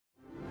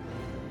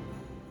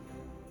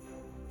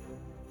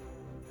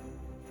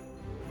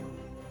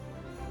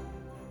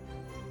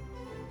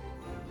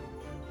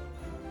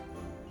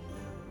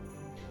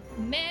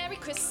Merry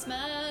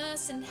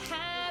Christmas and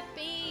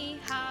happy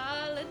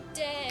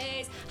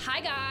holidays. Hi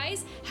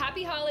guys,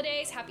 happy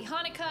holidays, happy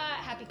Hanukkah,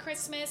 happy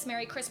Christmas,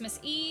 Merry Christmas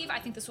Eve. I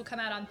think this will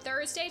come out on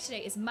Thursday. Today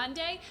is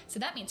Monday, so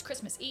that means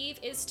Christmas Eve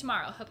is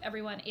tomorrow. Hope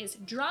everyone is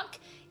drunk,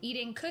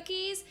 eating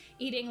cookies,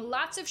 eating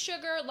lots of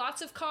sugar,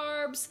 lots of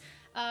carbs.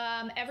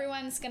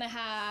 Everyone's gonna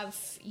have,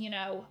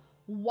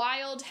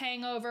 wild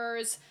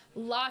hangovers,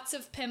 lots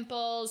of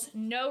pimples,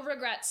 no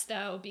regrets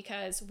though,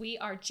 because we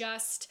are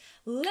just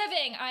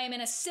living. I am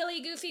in a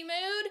silly, goofy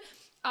mood.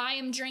 I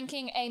am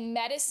drinking a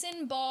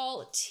medicine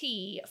ball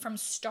tea from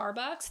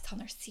Starbucks. It's on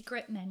their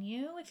secret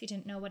menu, if you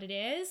didn't know what it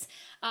is.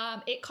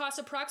 It costs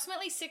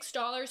approximately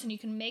 $6 and you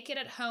can make it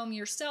at home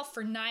yourself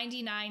for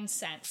 99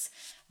 cents.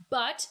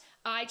 But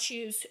I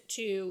choose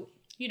to,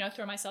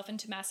 throw myself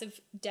into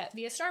massive debt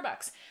via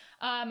Starbucks.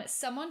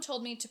 Someone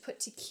told me to put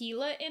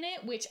tequila in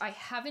it, which I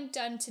haven't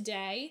done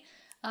today,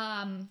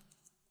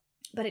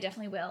 but I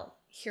definitely will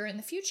here in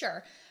the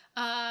future.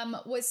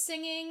 Was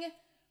singing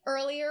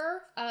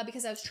earlier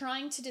because I was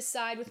trying to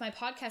decide with my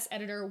podcast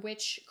editor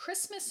which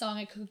Christmas song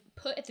I could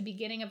put at the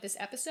beginning of this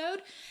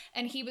episode.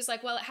 And he was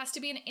like, well, it has to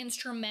be an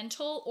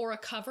instrumental or a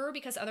cover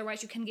because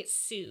otherwise you can get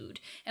sued.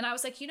 And I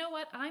was like, you know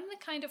what? I'm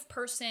the kind of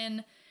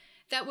person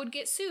that would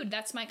get sued.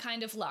 That's my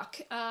kind of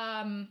luck.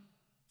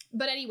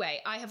 But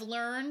anyway, I have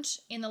learned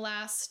in the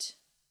last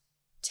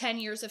 10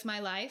 years of my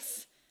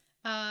life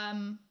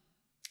to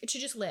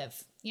just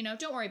live.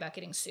 Don't worry about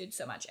getting sued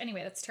so much.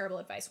 Anyway, that's terrible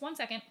advice. 1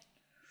 second.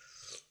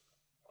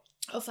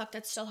 Oh, fuck,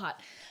 that's still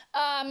hot.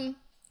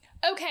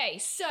 Okay,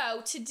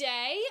 so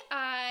today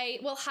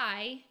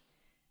hi.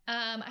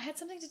 I had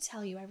something to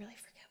tell you. I really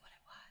forget what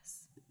it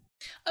was.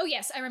 Oh,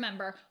 yes, I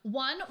remember.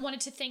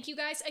 Wanted to thank you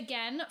guys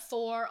again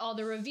for all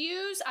the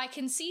reviews. I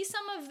can see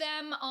some of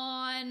them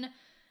on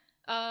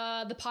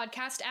the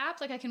podcast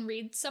app. I can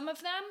read some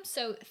of them.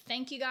 So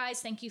thank you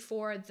guys. Thank you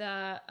for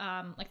the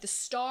the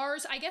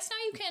stars. I guess now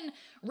you can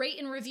rate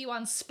and review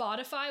on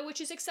Spotify,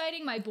 which is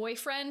exciting. My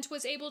boyfriend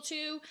was able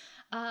to,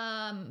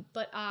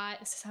 but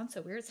this sounds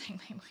so weird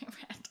saying my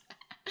boyfriend,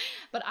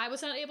 but I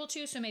was not able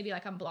to. So maybe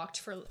I'm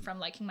blocked from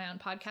liking my own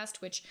podcast,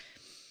 which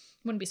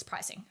wouldn't be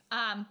surprising.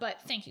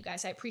 But thank you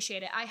guys. I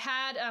appreciate it. I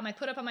had, I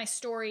put up on my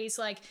stories,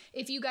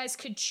 if you guys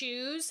could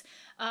choose,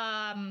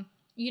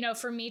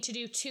 for me to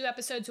do 2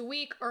 episodes a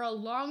week or a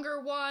longer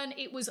one,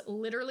 it was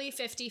literally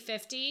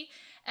 50-50.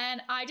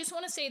 And I just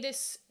want to say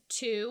this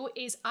too,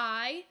 is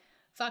I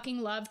fucking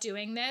love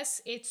doing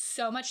this. It's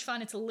so much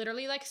fun. It's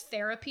literally like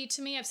therapy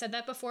to me. I've said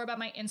that before about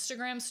my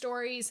Instagram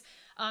stories.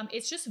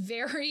 It's just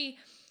very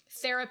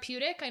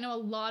therapeutic. I know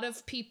a lot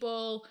of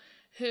people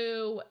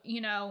who,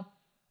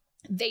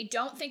 they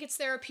don't think it's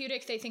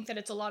therapeutic. They think that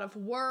it's a lot of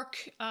work,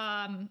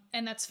 and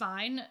that's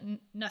fine.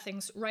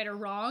 Nothing's right or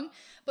wrong.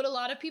 But a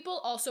lot of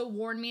people also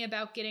warn me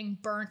about getting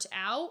burnt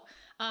out.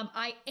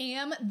 I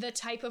am the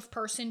type of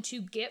person to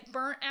get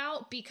burnt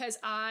out because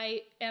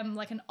I am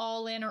an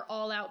all-in or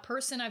all-out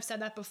person. I've said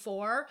that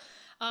before.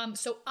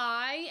 So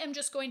I am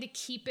just going to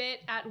keep it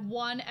at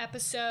 1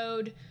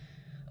 episode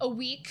a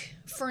week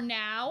for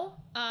now.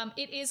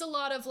 It is a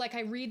lot of I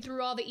read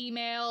through all the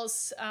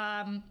emails.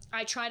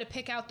 I try to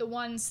pick out the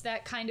ones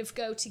that kind of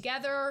go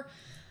together.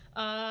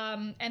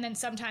 And then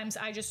sometimes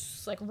I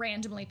just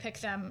randomly pick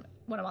them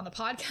when I'm on the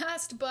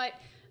podcast, but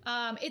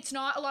it's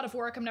not a lot of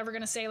work. I'm never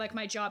going to say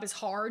my job is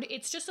hard.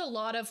 It's just a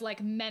lot of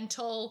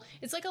mental,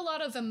 it's a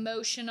lot of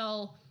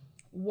emotional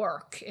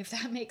work, if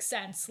that makes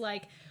sense.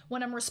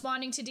 When I'm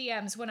responding to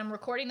DMs, when I'm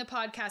recording the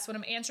podcast, when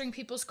I'm answering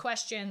people's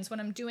questions, when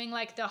I'm doing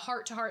the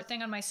heart-to-heart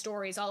thing on my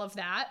stories, all of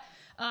that.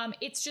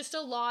 It's just a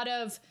lot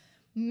of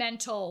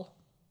mental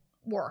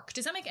work.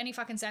 Does that make any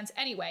fucking sense?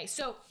 Anyway,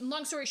 so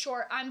long story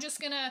short, I'm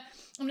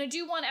gonna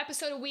do 1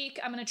 episode a week.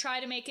 I'm gonna try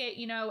to make it,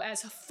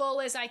 as full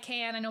as I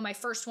can. I know my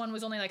first one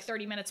was only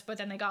 30 minutes, but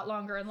then they got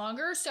longer and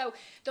longer. So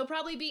they'll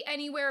probably be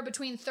anywhere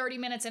between 30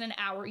 minutes and an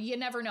hour. You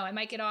never know. I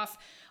might get off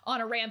on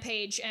a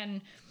rampage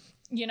and,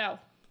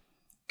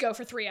 go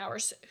for 3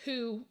 hours.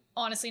 Who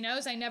honestly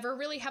knows? I never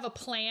really have a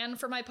plan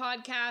for my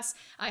podcast.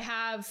 I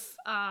have,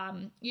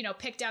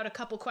 picked out a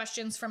couple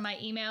questions from my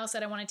emails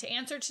that I wanted to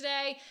answer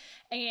today.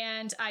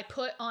 And I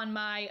put on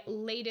my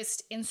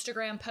latest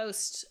Instagram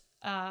post,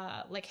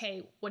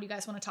 hey, what do you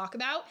guys want to talk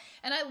about?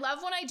 And I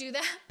love when I do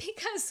that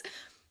because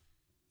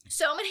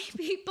so many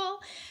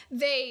people,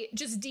 they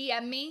just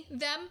DM me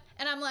them.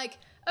 And I'm like,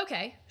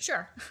 okay,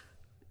 sure.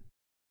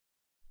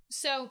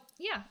 So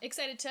yeah,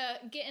 excited to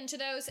get into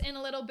those in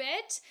a little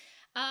bit.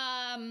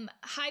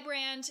 Hi,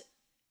 Brand.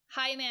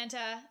 Hi,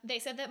 Amanda. They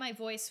said that my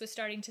voice was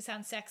starting to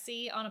sound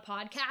sexy on a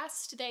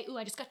podcast.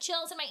 I just got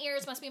chills in my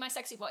ears. Must be my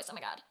sexy voice. Oh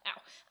my God.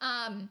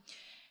 Ow.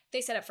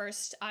 They said at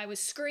first I was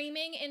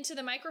screaming into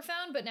the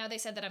microphone, but now they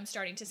said that I'm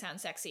starting to sound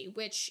sexy,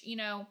 which,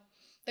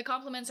 the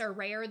compliments are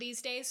rare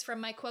these days from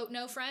my quote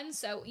no friends.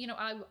 So,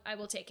 I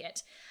will take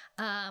it.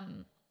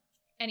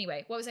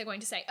 Anyway, what was I going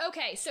to say?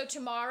 Okay, so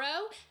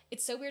tomorrow,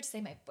 it's so weird to say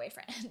my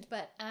boyfriend,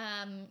 but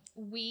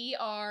we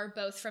are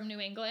both from New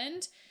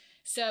England.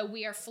 So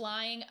we are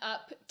flying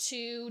up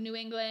to New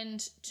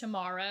England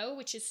tomorrow,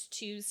 which is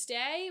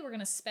Tuesday. We're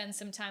going to spend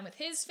some time with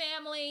his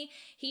family.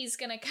 He's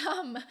going to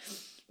come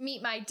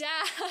meet my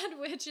dad,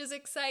 which is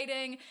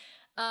exciting.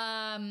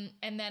 And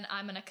then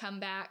I'm going to come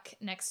back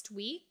next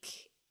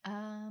week.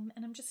 And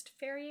I'm just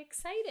very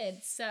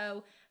excited.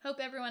 So hope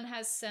everyone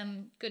has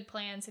some good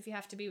plans if you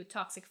have to be with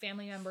toxic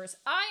family members.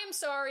 I am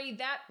sorry.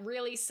 That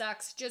really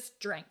sucks. Just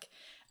drink.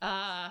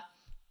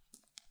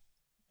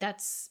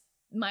 That's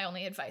my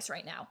only advice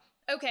right now.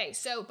 Okay,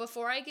 so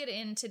before I get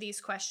into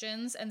these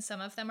questions, and some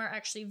of them are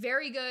actually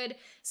very good,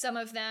 some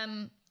of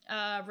them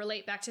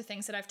relate back to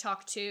things that I've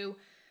talked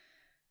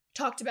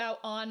about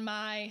on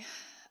my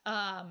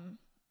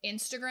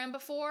Instagram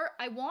before,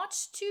 I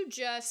want to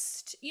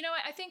just,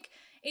 I think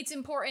it's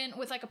important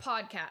with like a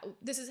podcast.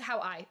 This is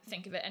how I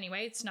think of it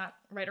anyway. It's not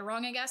right or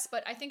wrong, I guess,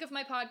 but I think of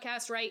my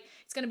podcast, right?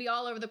 It's going to be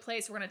all over the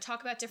place. We're going to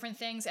talk about different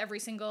things every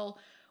single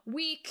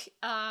week.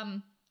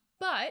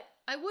 But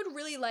I would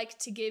really like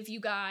to give you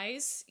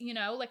guys,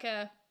 like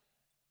I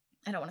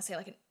don't want to say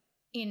like an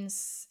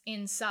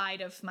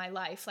inside of my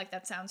life. Like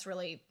that sounds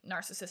really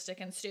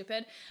narcissistic and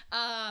stupid.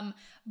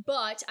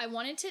 But I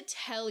wanted to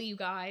tell you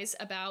guys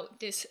about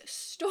this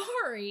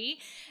story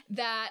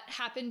that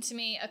happened to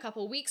me a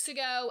couple weeks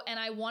ago. And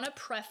I want to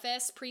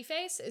preface,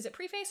 is it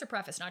preface or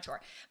preface? Not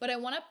sure. But I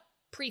want to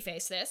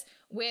preface this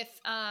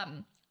with,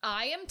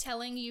 I am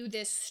telling you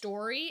this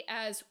story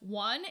as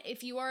one,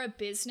 if you are a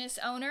business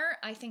owner,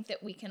 I think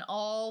that we can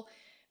all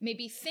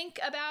maybe think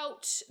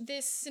about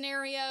this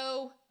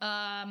scenario,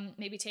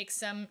 maybe take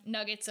some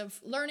nuggets of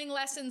learning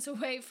lessons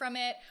away from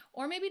it,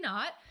 or maybe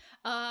not.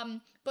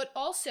 But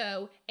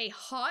also a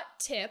hot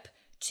tip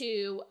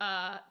to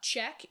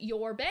check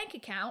your bank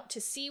account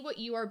to see what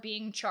you are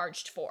being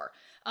charged for.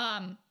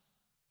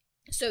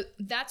 So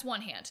that's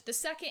one hand. The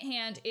second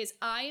hand is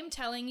I am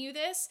telling you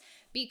this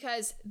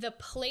because the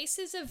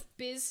places of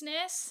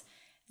business,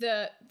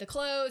 the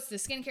clothes, the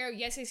skincare,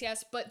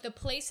 yes, but the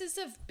places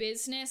of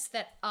business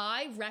that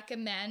I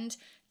recommend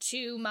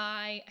to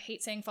my, I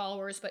hate saying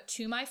followers, but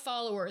to my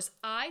followers,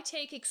 I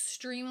take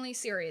extremely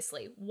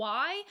seriously.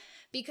 Why?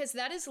 Because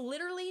that is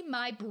literally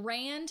my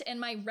brand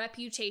and my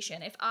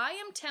reputation. If I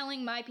am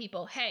telling my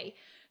people, hey,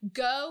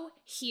 go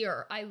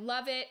here, I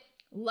love it,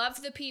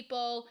 love the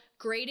people,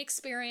 great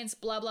experience,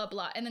 blah, blah,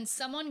 blah. And then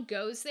someone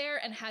goes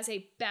there and has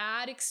a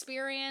bad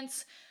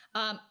experience.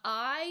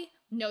 I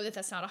know that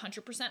that's not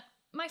 100%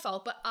 my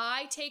fault, but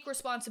I take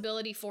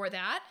responsibility for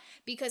that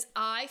because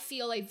I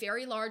feel a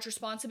very large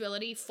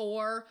responsibility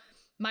for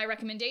my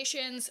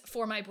recommendations,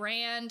 for my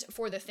brand,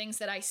 for the things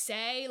that I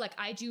say. Like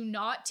I do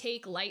not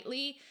take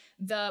lightly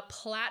the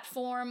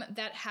platform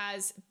that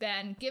has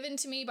been given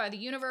to me by the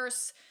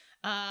universe.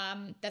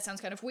 That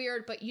sounds kind of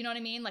weird, but you know what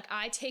I mean? Like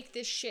I take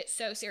this shit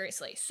so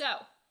seriously. So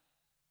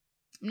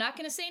I'm not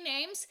going to say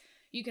names.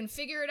 You can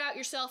figure it out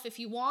yourself if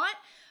you want,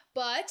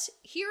 but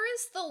here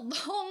is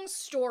the long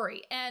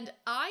story. And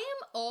I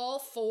am all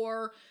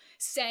for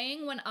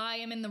saying when I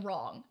am in the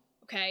wrong.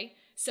 Okay.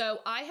 So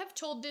I have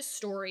told this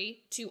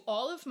story to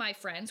all of my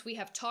friends. We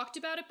have talked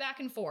about it back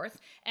and forth.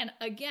 And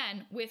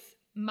again, with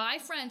my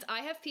friends, I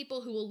have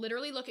people who will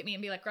literally look at me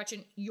and be like,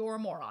 Gretchen, you're a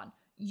moron.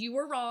 You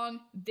were wrong.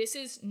 This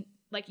is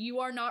like, you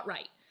are not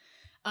right.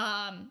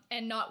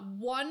 And not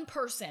one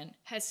person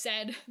has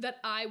said that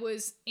I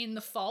was in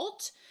the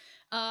fault.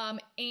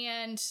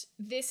 And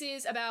this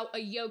is about a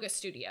yoga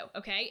studio,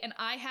 okay? And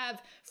I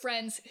have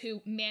friends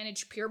who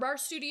manage Pure Barre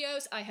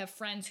studios. I have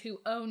friends who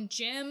own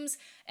gyms,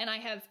 and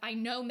I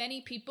know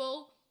many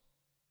people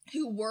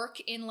who work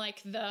in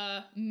like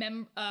the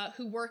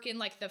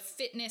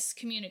fitness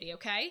community,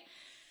 okay?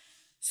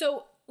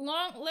 So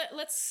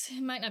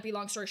it might not be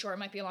long story short, it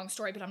might be a long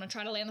story, but I'm gonna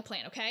try to land the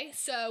plan, okay?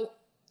 So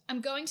I'm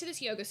going to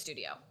this yoga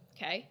studio,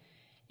 okay?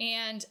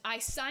 And I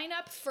sign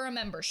up for a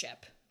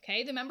membership,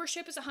 okay? The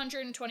membership is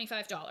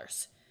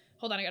 $125.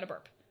 Hold on, I got a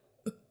burp.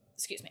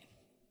 Excuse me.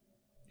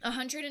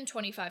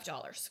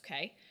 $125,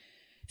 okay?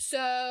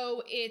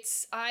 So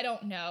it's, I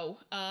don't know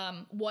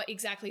what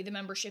exactly the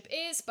membership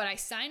is, but I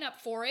sign up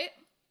for it.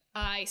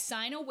 I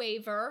sign a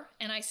waiver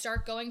and I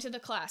start going to the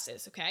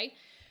classes, okay?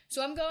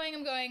 So I'm going.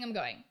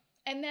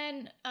 And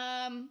then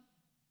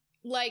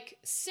like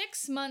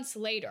 6 months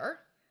later,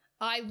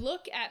 I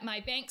look at my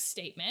bank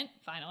statement,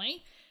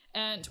 finally,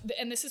 and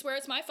this is where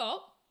it's my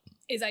fault,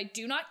 is I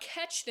do not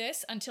catch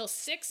this until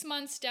 6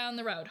 months down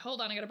the road. Hold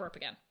on, I gotta burp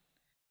again.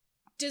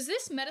 Does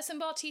this medicine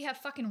ball tea have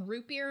fucking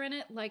root beer in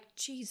it? Like,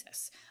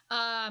 Jesus.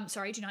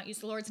 Sorry, do not use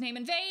the Lord's name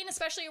in vain,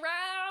 especially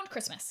around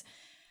Christmas.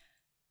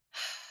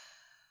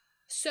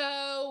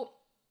 So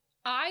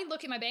I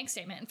look at my bank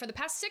statement, and for the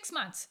past 6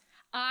 months,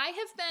 I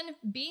have been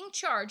being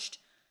charged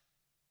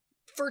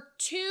for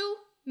 2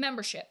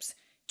 memberships.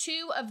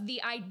 2 of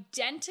the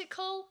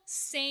identical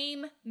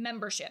same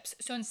memberships.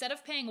 So instead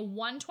of paying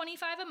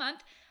 $125 a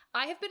month,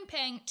 I have been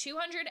paying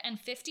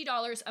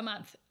 $250 a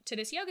month to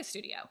this yoga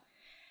studio.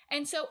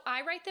 And so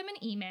I write them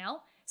an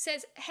email,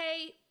 says,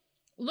 hey,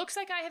 looks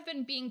like I have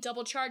been being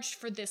double charged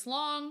for this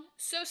long.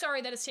 So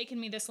sorry that it's taken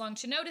me this long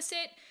to notice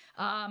it.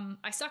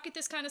 I suck at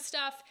this kind of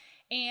stuff.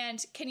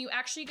 And can you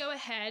actually go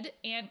ahead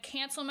and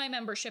cancel my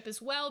membership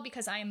as well,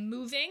 because I am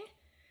moving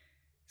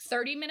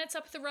 30 minutes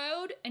up the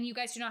road and you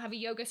guys do not have a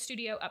yoga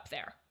studio up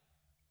there.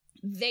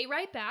 They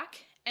write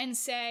back and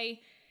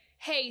say,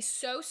 hey,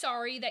 so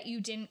sorry that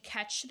you didn't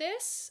catch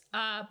this,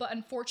 but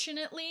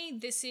unfortunately,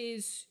 this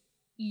is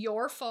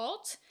your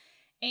fault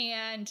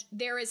and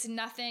there is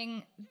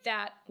nothing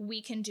that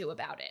we can do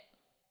about it.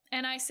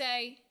 And I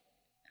say,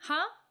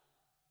 huh?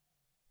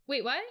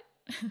 Wait, what?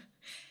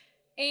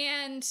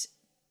 And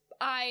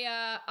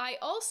I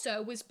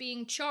also was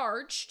being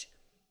charged.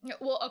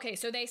 Well, okay,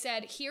 so they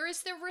said, here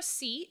is the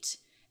receipt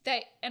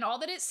that, and all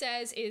that it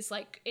says is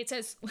like, it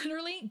says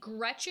literally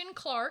Gretchen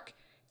Clark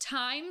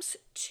times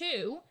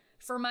 2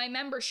 for my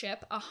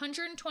membership,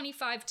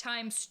 125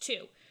 times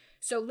 2.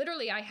 So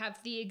literally I have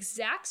the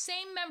exact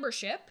same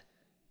membership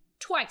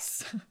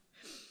twice.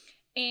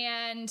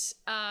 And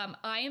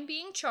I am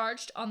being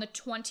charged on the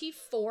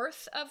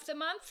 24th of the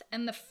month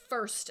and the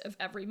 1st of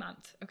every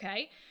month,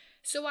 okay?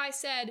 So I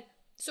said,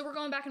 so we're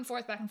going back and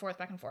forth, back and forth,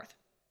 back and forth.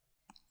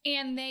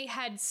 And they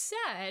had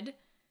said,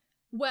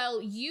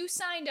 well, you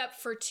signed up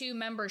for 2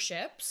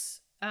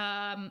 memberships,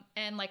 and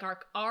like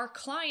our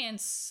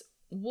clients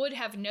would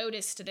have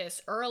noticed this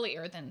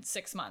earlier than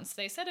 6 months.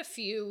 They said a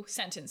few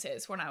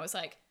sentences when I was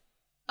like,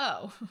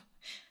 oh,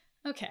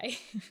 okay.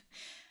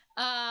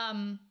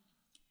 And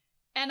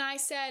I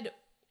said,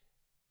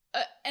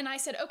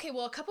 okay,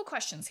 well, a couple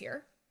questions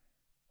here.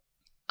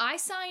 I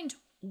signed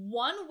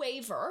 1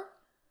 waiver,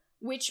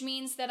 which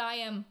means that I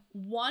am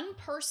 1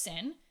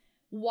 person.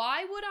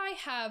 Why would I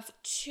have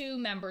 2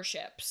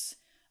 memberships?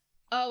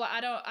 Oh,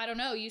 I don't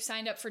know. You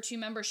signed up for 2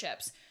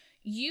 memberships.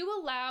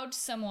 You allowed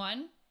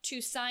someone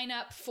to sign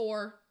up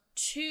for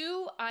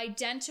 2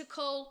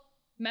 identical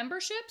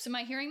memberships. Am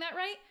I hearing that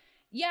right?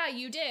 Yeah,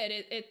 you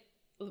did. It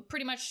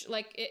pretty much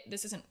like it,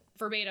 this isn't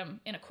verbatim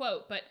in a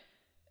quote, but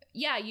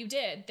yeah, you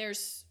did.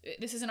 This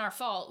isn't our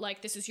fault.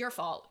 Like, this is your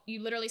fault.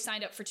 You literally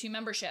signed up for 2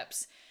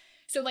 memberships.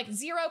 So like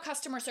 0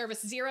 customer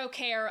service, 0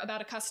 care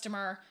about a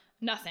customer,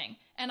 nothing.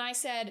 And I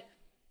said,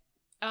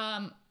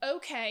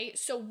 okay,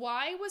 so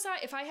why was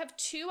if I have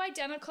 2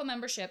 identical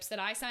memberships that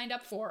I signed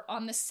up for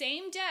on the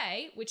same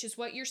day, which is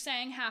what you're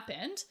saying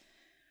happened,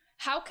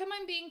 how come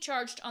I'm being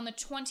charged on the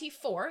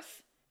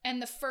 24th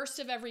and the 1st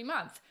of every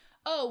month?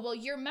 Oh, well,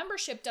 your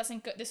membership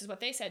doesn't go, this is what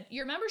they said,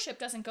 your membership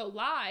doesn't go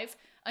live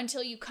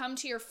until you come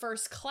to your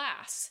first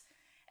class.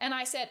 And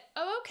I said,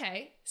 oh,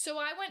 okay. So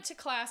I went to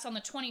class on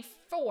the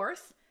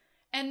 24th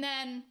and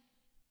then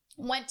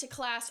went to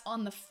class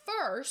on the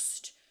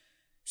 1st.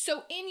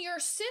 So in your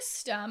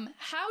system,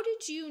 how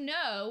did you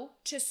know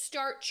to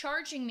start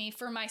charging me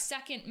for my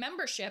second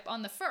membership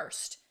on the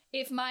 1st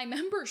if my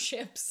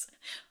memberships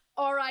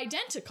are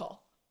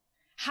identical?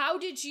 How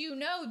did you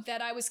know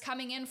that I was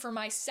coming in for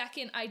my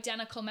second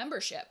identical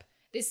membership?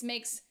 This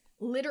makes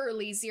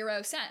literally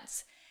 0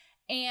 sense.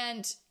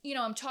 And, you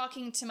know, I'm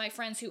talking to my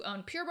friends who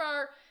own Pure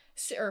Barre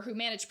or who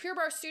manage Pure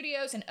Barre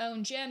studios and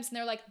own gyms, and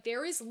they're like,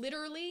 there is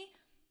literally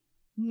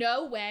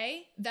no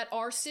way that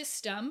our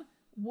system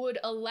would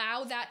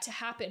allow that to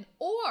happen.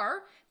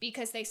 Or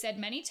because they said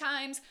many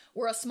times,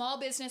 we're a small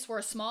business, we're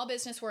a small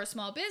business, we're a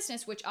small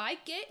business, which I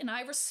get and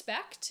I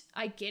respect.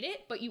 I get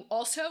it. But you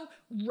also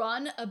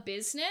run a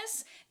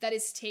business that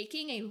is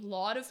taking a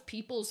lot of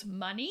people's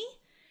money.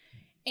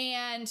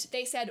 And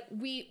they said,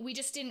 we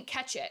just didn't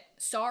catch it.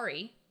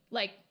 Sorry.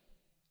 Like,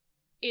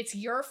 it's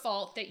your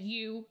fault that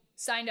you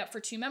signed up for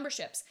 2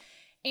 memberships.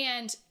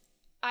 And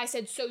I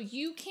said, so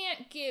you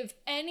can't give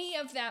any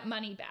of that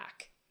money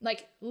back.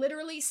 Like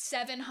literally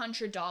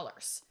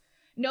 $700.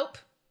 Nope.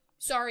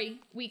 Sorry,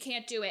 we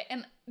can't do it.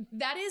 And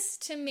that is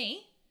to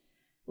me,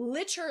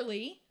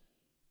 literally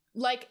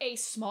like a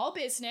small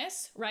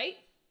business, right?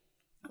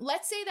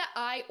 Let's say that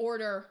I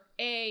order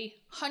a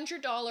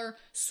 $100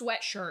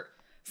 sweatshirt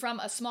from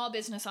a small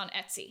business on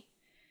Etsy.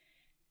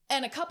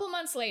 And a couple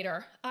months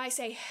later, I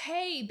say,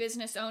 hey,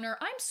 business owner,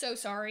 I'm so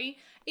sorry.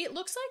 It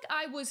looks like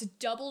I was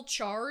double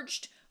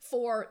charged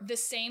for the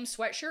same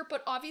sweatshirt,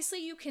 but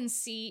obviously you can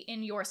see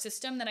in your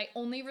system that I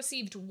only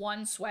received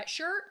 1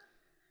 sweatshirt.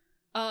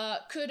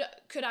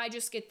 Could I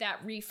just get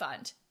that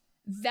refund?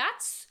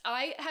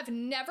 I have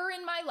never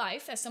in my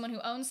life, as someone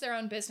who owns their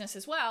own business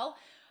as well,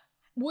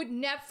 would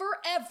never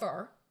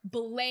ever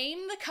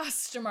blame the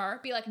customer,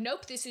 be like,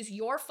 nope, this is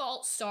your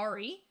fault,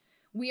 sorry.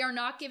 We are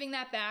not giving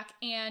that back,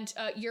 and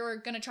you're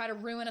gonna try to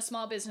ruin a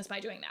small business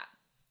by doing that.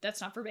 That's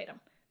not verbatim.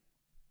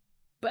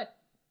 But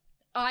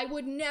I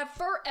would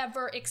never,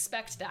 ever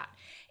expect that.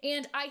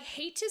 And I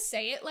hate to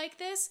say it like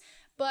this,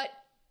 but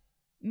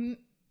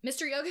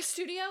Mr. Yoga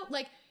Studio,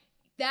 like,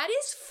 that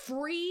is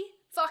free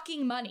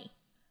fucking money.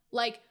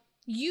 Like,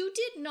 you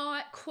did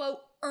not,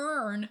 quote,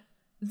 earn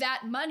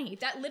that money.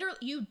 That literally,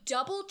 you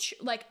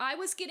I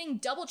was getting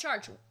double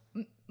charged.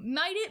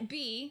 Might it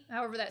be,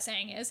 however that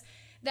saying is,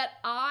 that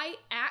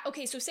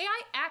so say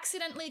I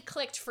accidentally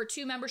clicked for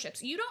 2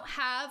 memberships. You don't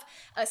have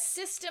a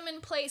system in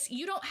place.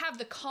 You don't have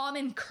the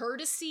common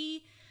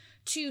courtesy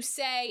to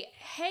say,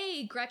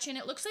 hey, Gretchen,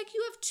 it looks like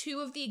you have 2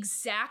 of the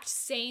exact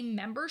same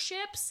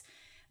memberships.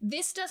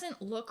 this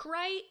doesn't look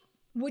right.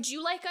 Would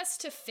you like us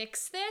to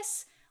fix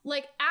this?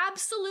 Like,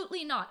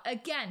 absolutely not.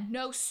 Again,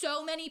 know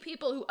so many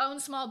people who own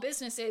small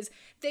businesses,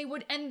 they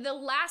would, and the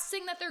last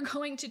thing that they're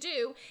going to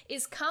do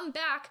is come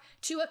back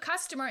to a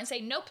customer and say,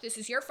 nope, this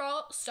is your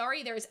fault.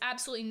 Sorry, there is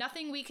absolutely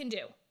nothing we can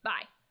do.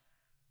 Bye.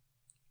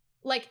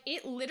 Like,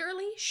 it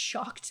literally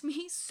shocked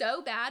me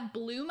so bad,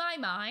 blew my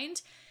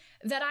mind,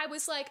 that I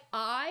was like,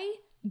 I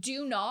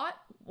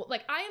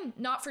am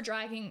not for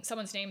dragging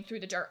someone's name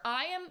through the dirt.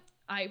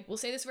 I will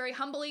say this very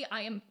humbly,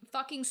 I am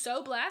fucking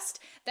so blessed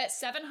that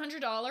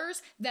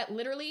 $700 that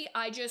literally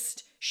I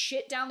just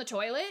shit down the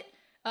toilet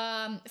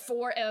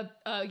for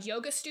a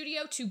yoga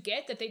studio to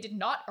get, that they did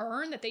not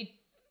earn,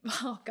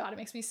 oh God, it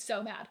makes me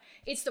so mad.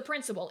 It's the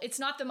principle. It's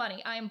not the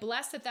money. I am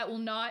blessed that will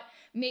not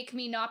make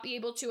me not be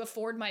able to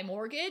afford my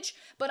mortgage.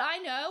 But I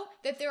know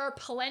that there are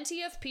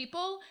plenty of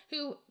people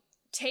who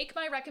take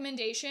my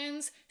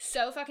recommendations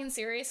so fucking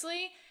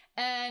seriously.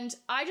 And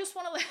I just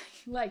want to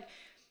like,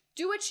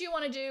 do what you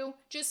want to do.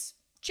 Just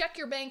check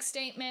your bank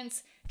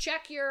statements,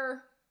 check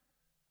your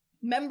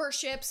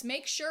memberships,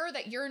 make sure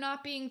that you're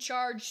not being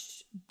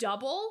charged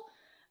double.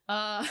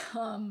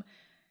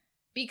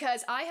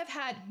 Because I have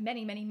had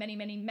many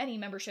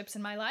memberships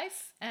in my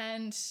life,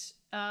 and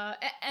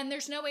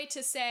there's no way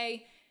to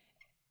say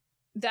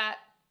that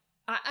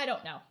I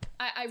don't know.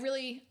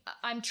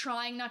 I'm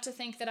trying not to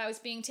think that I was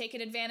being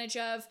taken advantage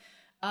of.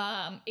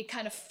 It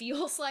kind of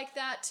feels like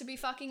that, to be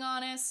fucking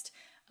honest.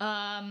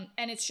 And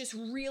it's just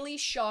really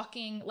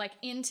shocking, like,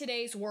 in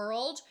today's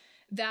world,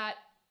 that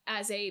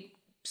as a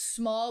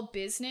small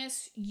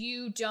business,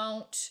 you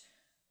don't,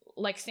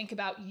 like, think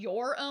about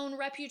your own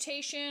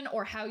reputation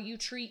or how you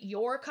treat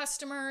your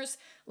customers.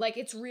 Like,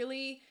 it's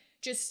really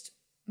just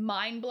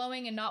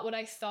mind-blowing, and not what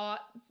I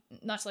thought,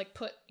 not to, like,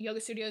 put yoga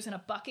studios in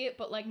a bucket,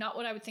 but, like, not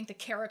what I would think the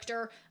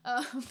character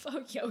of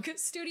a yoga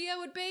studio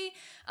would be.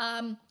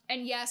 And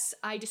yes,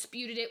 I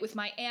disputed it with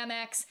my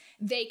Amex.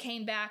 They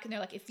came back and they're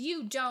like, if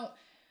you don't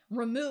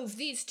remove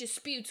these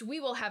disputes, we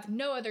will have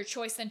no other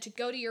choice than to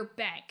go to your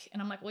bank.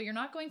 And I'm like, well, you're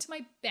not going to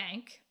my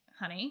bank,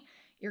 honey.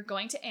 You're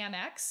going to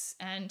Amex,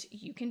 and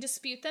you can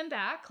dispute them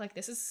back. Like,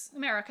 this is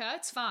America.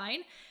 It's fine.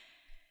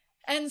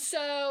 And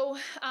so,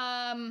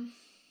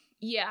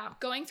 yeah,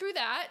 going through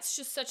that, it's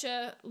just such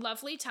a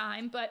lovely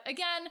time. But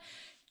again,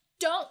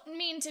 don't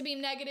mean to be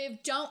negative.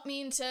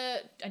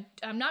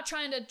 I'm not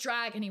trying to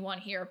drag anyone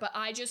here, but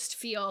I just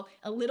feel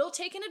a little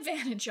taken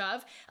advantage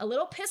of, a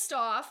little pissed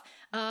off,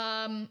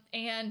 and,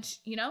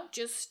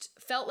 just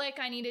felt like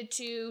I needed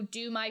to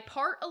do my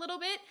part a little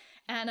bit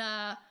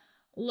and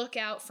look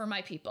out for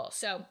my people.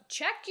 So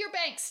check your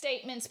bank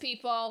statements,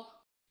 people.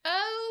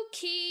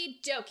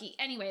 Okie dokie.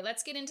 Anyway,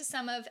 let's get into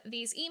some of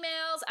these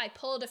emails. I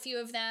pulled a few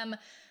of them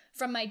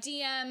from my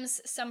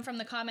DMs, some from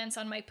the comments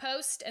on my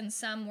post, and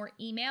some were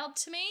emailed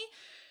to me.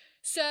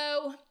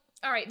 So,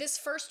 all right, this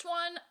first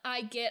one,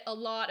 I get a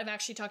lot. I've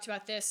actually talked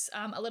about this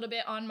a little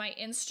bit on my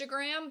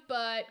Instagram,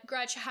 but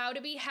Gretch, how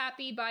to be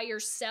happy by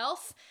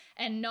yourself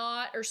and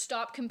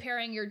stop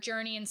comparing your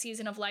journey and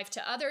season of life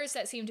to others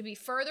that seem to be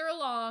further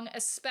along,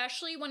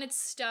 especially when it's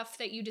stuff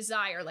that you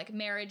desire, like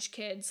marriage,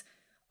 kids,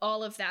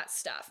 all of that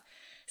stuff.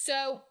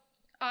 So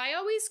I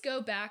always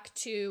go back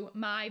to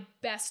my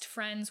best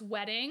friend's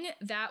wedding.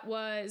 That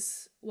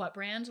was, what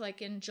brand? Like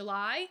in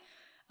July.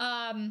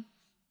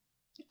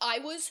 I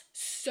was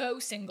so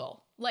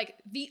single. Like,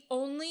 the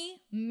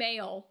only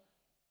male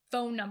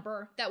phone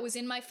number that was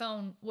in my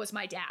phone was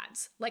my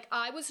dad's. Like,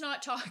 I was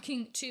not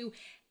talking to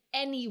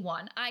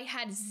anyone. I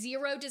had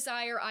zero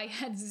desire. I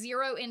had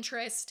zero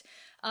interest.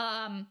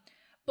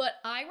 But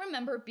I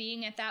remember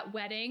being at that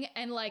wedding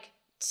and, like,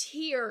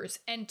 tears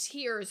and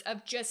tears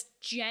of just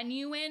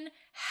genuine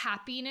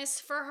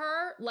happiness for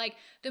her. Like,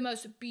 the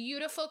most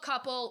beautiful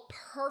couple,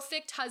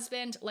 perfect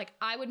husband. Like,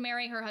 I would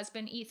marry her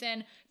husband,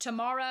 Ethan,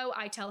 tomorrow.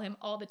 I tell him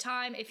all the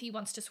time, if he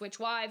wants to switch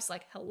wives,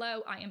 like,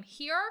 hello, I am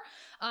here.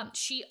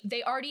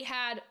 They already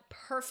had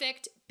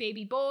perfect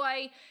baby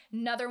boy,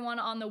 another one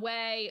on the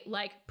way,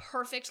 like,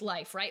 perfect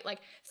life, right?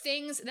 Like,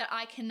 things that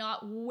I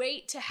cannot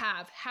wait to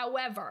have.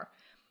 However,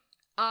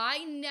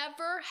 I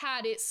never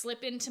had it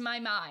slip into my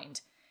mind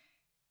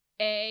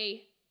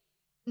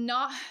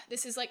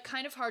this is, like,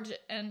 kind of hard to,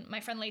 and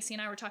my friend Lacey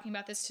and I were talking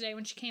about this today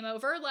when she came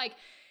over. Like,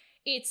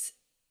 it's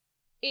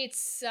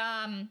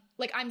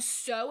like, I'm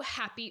so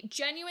happy,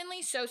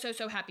 genuinely so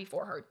happy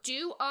for her.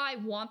 Do I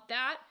want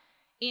that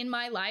in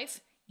my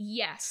life?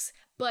 Yes,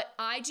 but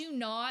I do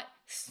not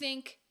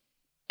think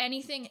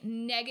anything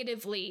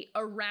negatively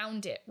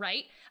around it,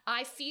 right?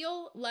 I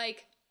feel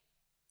like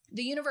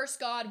the universe,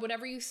 God,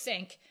 whatever you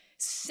think,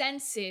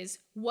 senses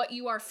what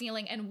you are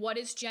feeling and what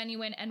is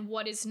genuine and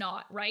what is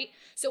not, right?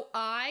 So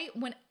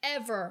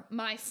whenever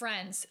my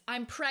friends,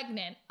 I'm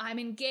pregnant, I'm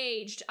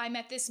engaged, I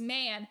met this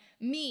man,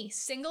 me,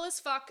 single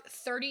as fuck,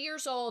 30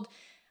 years old,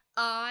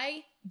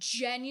 I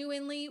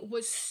genuinely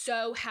was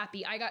so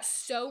happy. I got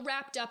so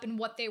wrapped up in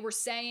what they were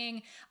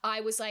saying. I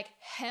was like,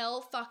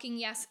 hell fucking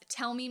yes.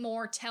 Tell me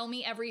more. Tell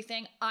me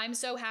everything. I'm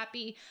so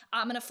happy.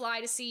 I'm going to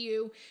fly to see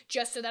you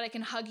just so that I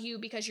can hug you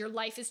because your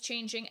life is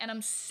changing. And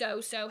I'm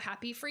so, so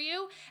happy for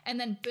you. And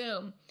then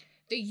boom,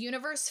 the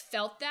universe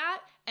felt that.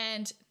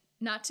 And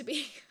not to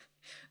be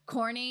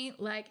corny,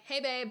 like,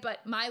 hey babe,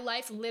 but my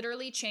life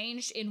literally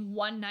changed in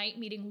one night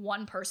meeting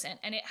one person.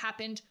 And it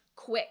happened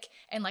quick,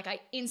 and like I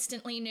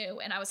instantly knew,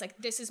 and I was like,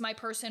 this is my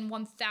person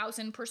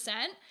 1000%.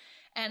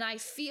 And I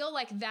feel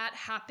like that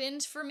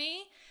happened for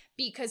me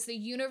because the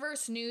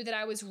universe knew that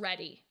I was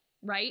ready,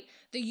 right?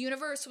 The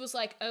universe was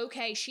like,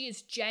 okay, she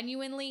is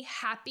genuinely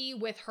happy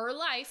with her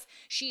life.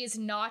 She is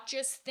not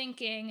just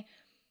thinking,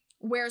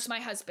 where's my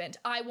husband?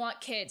 I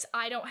want kids.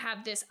 I don't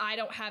have this. I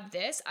don't have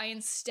this. I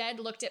instead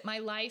looked at my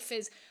life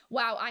as,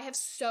 wow, I have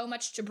so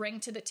much to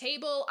bring to the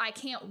table. I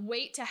can't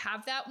wait to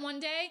have that one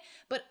day,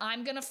 but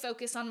I'm going to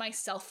focus on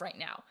myself right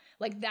now.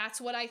 Like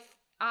that's what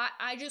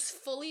I just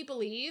fully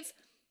believe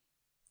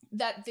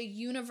that the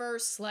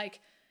universe like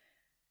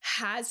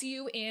has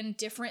you in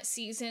different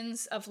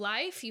seasons of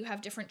life. You have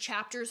different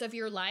chapters of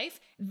your life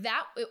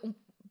that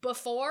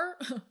before,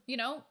 you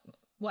know,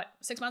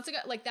 6 months ago?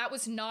 Like that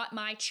was not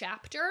my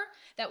chapter.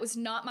 That was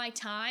not my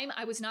time.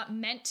 I was not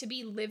meant to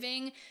be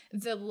living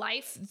the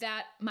life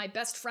that my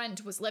best friend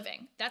was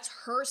living. That's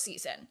her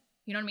season.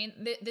 You know what I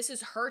mean? This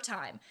is her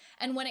time.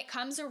 And when it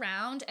comes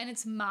around and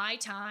it's my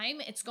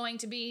time, it's going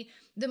to be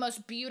the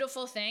most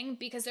beautiful thing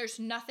because there's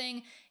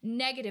nothing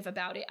negative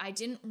about it. I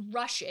didn't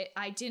rush it.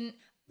 I didn't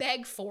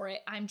beg for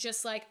it. I'm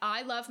just like,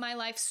 I love my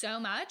life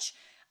so much.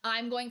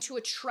 I'm going to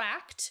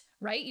attract,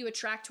 right? You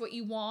attract what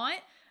you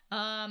want.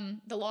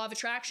 The Law of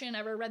Attraction,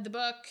 ever read the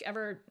book,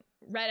 ever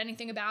read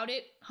anything about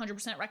it,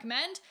 100%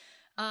 recommend.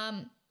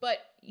 But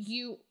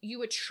you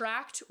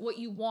attract what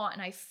you want.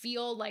 And I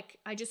feel like,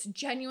 I just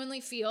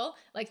genuinely feel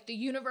like the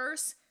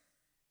universe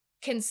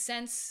can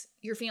sense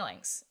your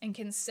feelings and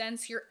can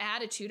sense your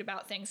attitude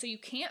about things. So you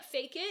can't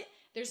fake it.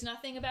 There's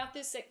nothing about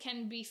this that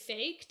can be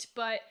faked.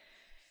 But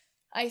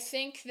I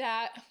think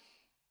that,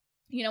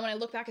 you know, when I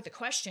look back at the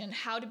question,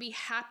 how to be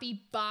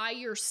happy by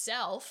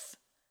yourself,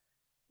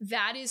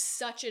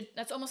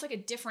 that's almost like a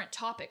different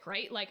topic,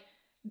 right? Like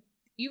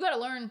you got to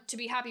learn to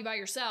be happy by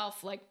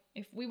yourself. Like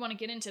if we want to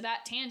get into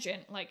that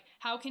tangent, like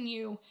how can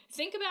you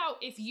think about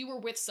if you were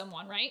with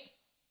someone, right?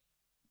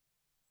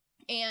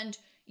 And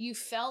you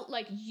felt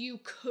like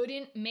you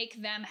couldn't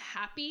make them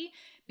happy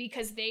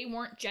because they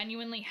weren't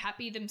genuinely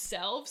happy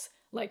themselves.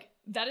 Like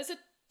that is a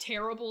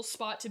terrible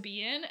spot to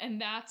be in.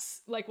 And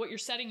that's like what you're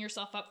setting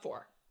yourself up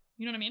for.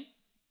 You know what I mean?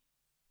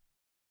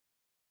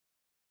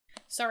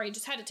 Sorry,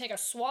 just had to take a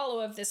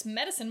swallow of this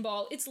medicine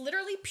ball. It's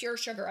literally pure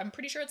sugar. I'm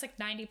pretty sure it's like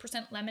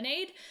 90%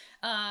 lemonade.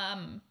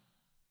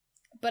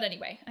 But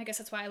anyway, I guess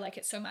that's why I like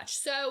it so much.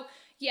 So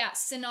yeah,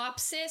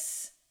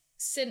 synopsis,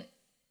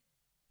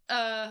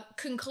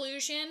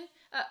 conclusion.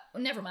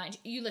 Never mind.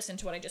 You listen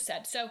to what I just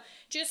said. So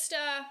just,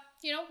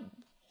 you know,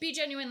 be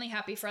genuinely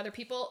happy for other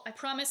people. I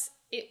promise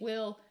it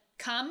will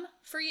come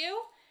for you.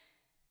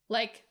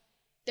 Like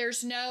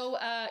there's no,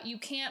 you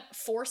can't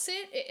force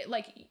it.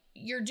 Like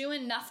you're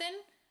doing nothing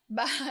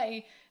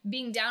by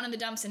being down in the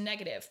dumps and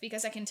negative,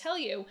 because I can tell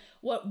you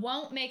what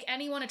won't make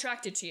anyone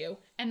attracted to you,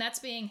 and that's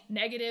being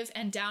negative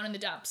and down in the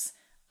dumps.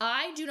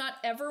 I do not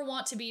ever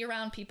want to be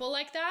around people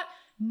like that.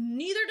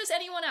 Neither does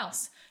anyone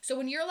else. So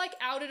when you're like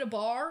out at a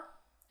bar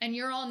and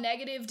you're all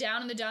negative,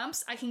 down in the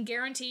dumps, I can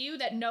guarantee you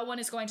that no one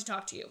is going to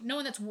talk to you. No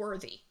one that's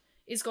worthy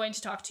is going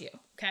to talk to you.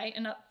 Okay.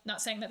 And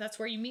not saying that that's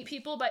where you meet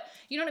people, but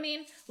you know what I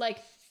mean?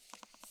 Like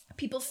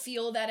people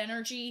feel that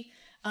energy.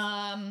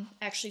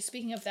 Actually,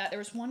 speaking of that, there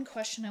was one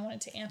question I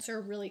wanted to answer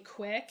really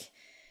quick.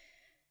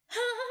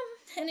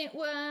 And it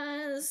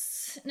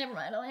was, never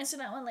mind, I'll answer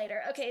that one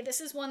later. Okay, this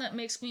is one that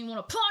makes me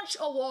want to punch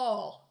a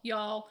wall,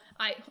 y'all.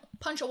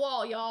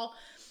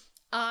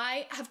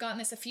 I have gotten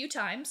this a few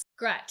times.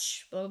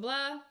 Gretch, blah, blah,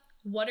 blah.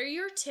 What are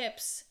your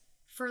tips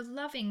for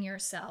loving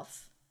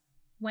yourself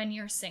when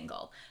you're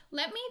single?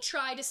 Let me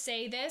try to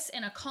say this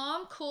in a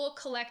calm, cool,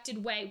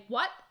 collected way.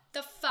 What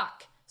the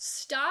fuck?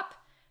 Stop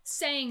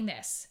saying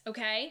this,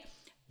 okay?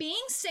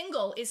 Being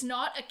single is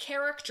not a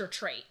character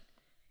trait.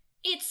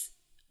 It's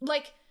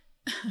like,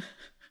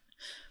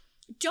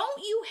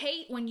 don't you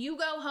hate when you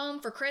go home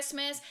for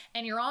Christmas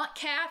and your Aunt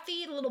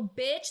Kathy, the little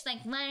bitch, like,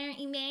 why aren't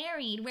you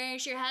married?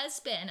 Where's your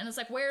husband? And it's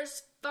like,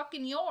 where's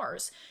fucking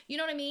yours? You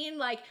know what I mean?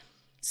 Like,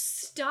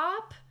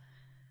 stop.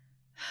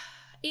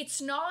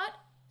 It's not,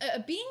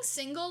 being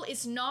single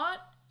is not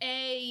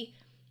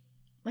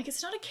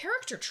it's not a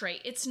character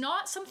trait. It's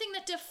not something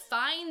that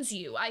defines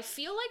you. I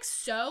feel like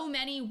so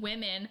many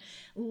women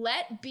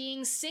let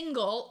being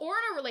single or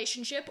in a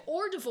relationship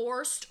or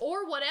divorced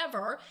or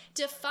whatever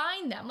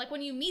define them. Like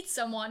when you meet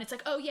someone, it's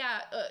like, oh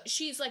yeah,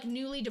 she's like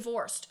newly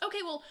divorced.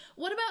 Okay, well,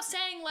 what about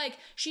saying like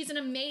she's an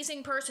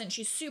amazing person?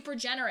 She's super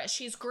generous.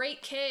 She's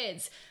great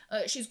kids.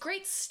 She's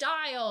great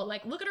style.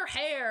 Like look at her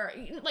hair.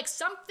 Like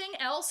something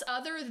else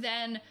other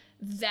than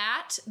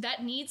that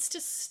needs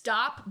to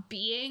stop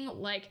being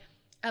like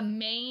a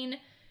main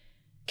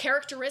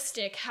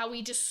characteristic how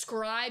we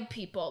describe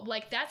people.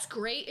 Like, that's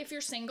great if you're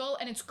single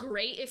and it's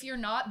great if you're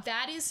not.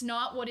 That is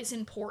not what is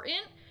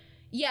important.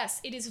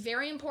 Yes, it is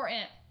very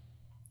important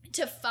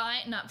to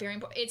find, not very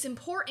important, it's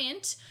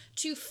important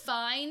to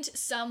find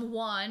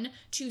someone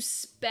to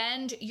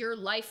spend your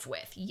life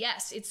with.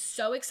 Yes, it's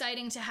so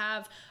exciting to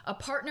have a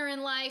partner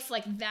in life,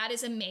 like that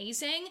is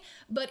amazing.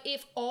 But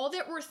if all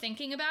that we're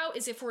thinking about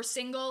is if we're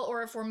single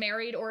or if we're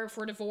married or if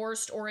we're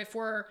divorced or if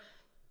we're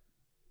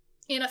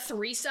in a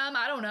threesome,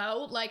 I don't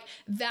know, like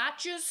that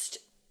just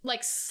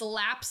like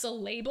slaps a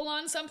label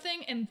on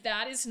something, and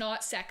that is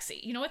not sexy.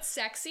 You know what's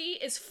sexy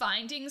is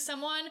finding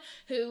someone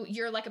who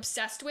you're like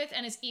obsessed with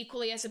and is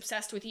equally as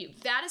obsessed with you.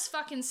 That is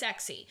fucking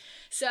sexy.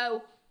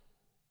 So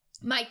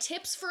my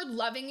tips for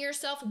loving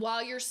yourself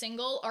while you're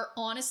single are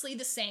honestly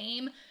the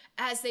same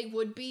as they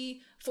would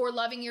be for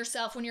loving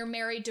yourself when you're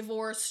married,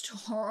 divorced,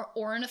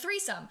 or in a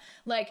threesome.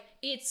 Like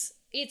it's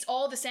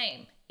all the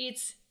same.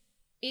 It's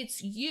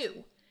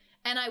you.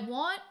 And I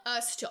want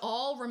us to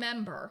all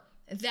remember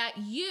that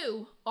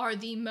you are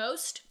the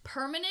most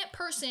permanent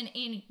person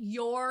in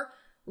your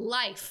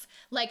life.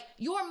 Like,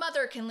 your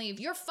mother can leave,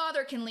 your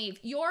father can leave,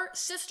 your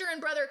sister and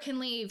brother can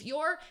leave,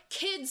 your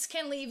kids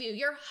can leave you,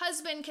 your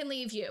husband can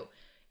leave you.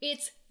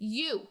 It's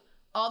you.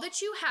 All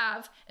that you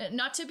have,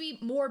 not to be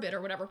morbid or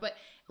whatever, but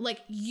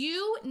like,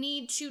 you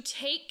need to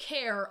take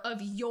care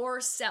of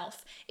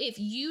yourself. If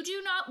you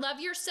do not love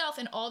yourself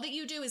and all that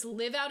you do is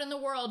live out in the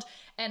world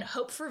and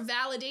hope for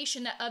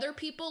validation that other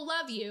people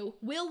love you,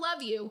 will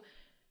love you,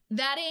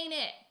 that ain't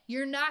it.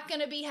 You're not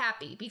going to be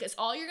happy, because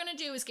all you're going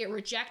to do is get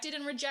rejected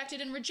and rejected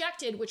and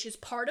rejected, which is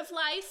part of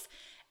life.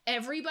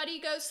 Everybody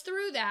goes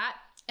through that.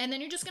 And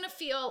then you're just going to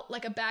feel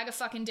like a bag of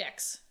fucking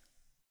dicks.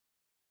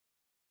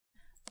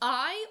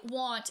 I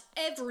want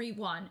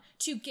everyone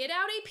to get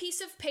out a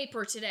piece of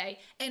paper today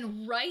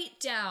and write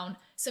down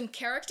some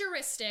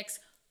characteristics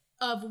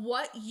of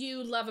what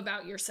you love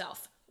about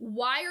yourself.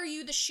 Why are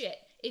you the shit?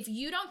 If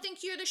you don't think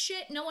you're the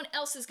shit, no one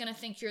else is going to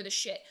think you're the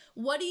shit.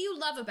 What do you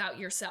love about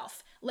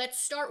yourself?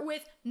 Let's start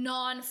with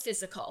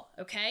non-physical,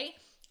 okay?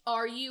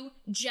 Are you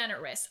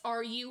generous?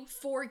 Are you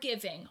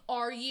forgiving?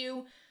 Are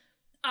you,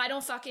 I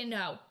don't fucking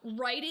know.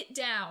 Write it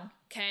down,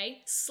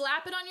 okay?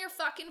 Slap it on your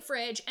fucking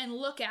fridge and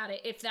look at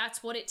it if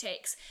that's what it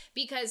takes.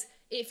 Because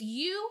if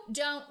you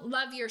don't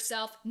love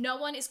yourself, no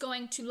one is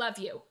going to love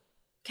you,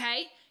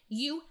 okay?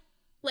 You,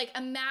 like,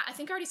 I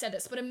think I already said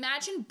this, but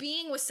imagine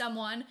being with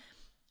someone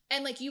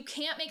and like you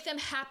can't make them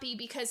happy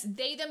because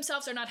they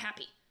themselves are not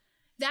happy.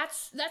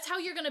 That's how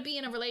you're going to be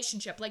in a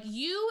relationship. Like,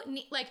 you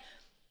need, like,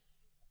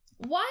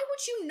 why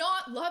would you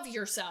not love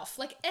yourself?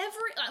 Like,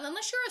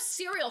 unless you're a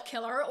serial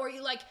killer or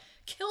you like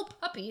kill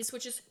puppies,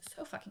 which is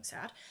so fucking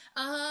sad.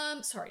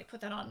 Sorry to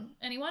put that on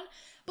anyone,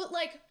 but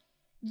like,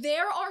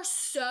 there are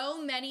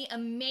so many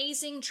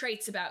amazing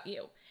traits about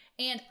you.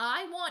 And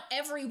I want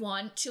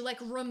everyone to like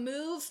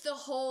remove the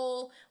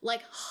whole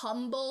like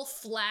humble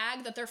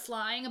flag that they're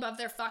flying above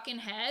their fucking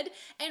head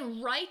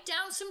and write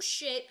down some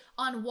shit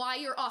on why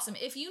you're awesome.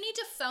 If you need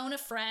to phone a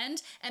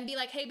friend and be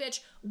like, hey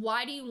bitch,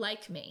 why do you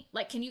like me?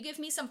 Like, can you give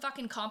me some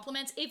fucking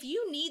compliments? If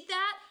you need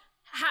that,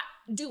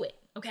 do it,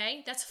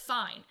 okay? That's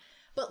fine.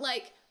 But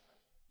like,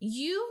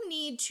 you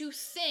need to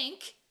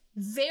think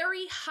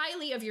very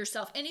highly of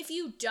yourself. And if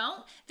you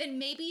don't, then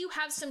maybe you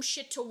have some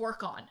shit to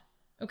work on.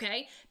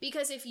 Okay?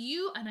 Because if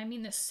you, and I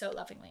mean this so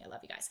lovingly, I love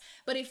you guys,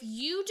 but if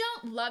you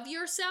don't love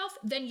yourself,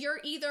 then you're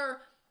either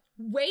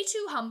way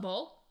too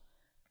humble,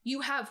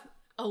 you have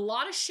a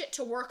lot of shit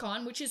to work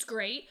on, which is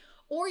great,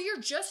 or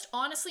you're just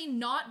honestly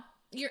not,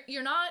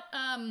 you're not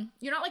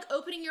like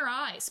opening your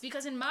eyes.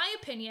 Because in my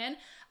opinion,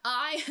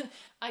 I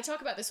talk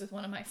about this with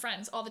one of my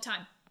friends all the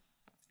time.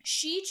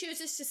 She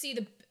chooses to see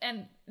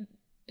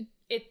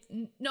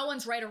no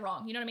one's right or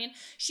wrong, you know what I mean?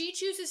 She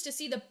chooses to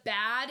see the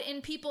bad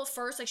in people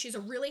first. Like, she's a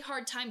really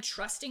hard time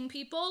trusting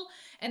people,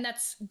 and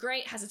that's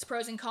great, has its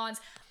pros and cons.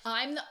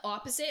 I'm the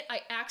opposite. I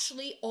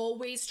actually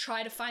always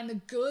try to find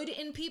the good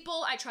in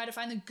people. I try to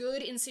find the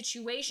good in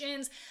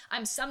situations.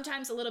 I'm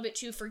sometimes a little bit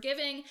too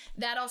forgiving.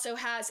 That also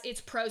has its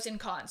pros and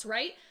cons,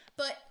 right?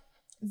 But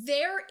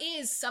there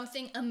is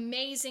something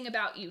amazing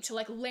about you. To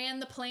like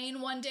land the plane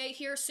one day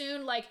here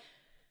soon, like,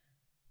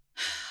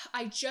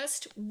 I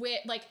just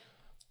like,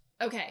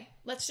 okay,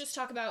 let's just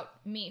talk about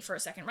me for a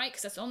second, right?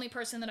 Because that's the only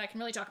person that I can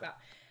really talk about.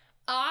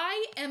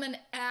 I am an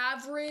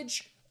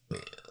average,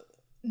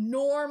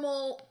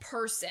 normal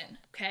person,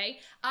 okay?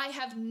 I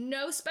have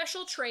no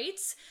special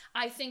traits.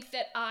 I think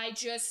that I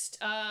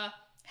just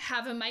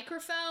have a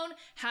microphone,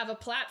 have a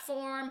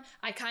platform.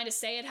 I kind of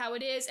say it how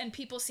it is, and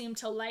people seem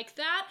to like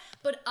that.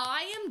 But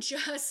I am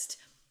just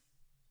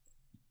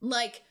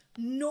like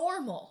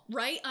normal,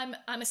 right?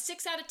 I'm a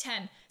 6 out of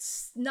 10,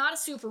 not a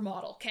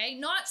supermodel, okay?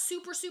 Not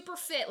super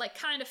fit, like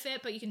kind of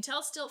fit, but you can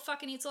tell still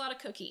fucking eats a lot of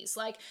cookies.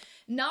 Like,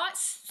 not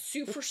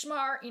super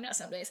smart, you know,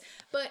 some days,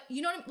 but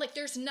you know what I mean? Like,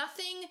 there's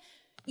nothing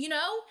you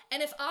know?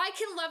 And if I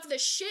can love the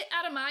shit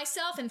out of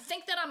myself and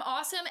think that I'm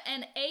awesome,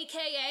 and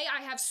AKA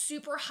I have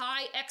super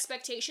high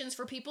expectations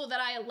for people that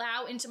I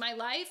allow into my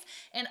life,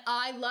 and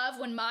I love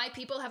when my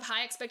people have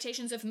high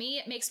expectations of me,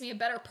 it makes me a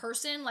better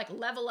person, like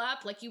level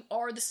up, like you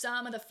are the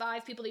sum of the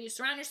 5 people that you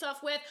surround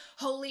yourself with.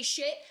 Holy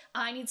shit,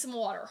 I need some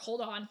water.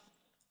 Hold on.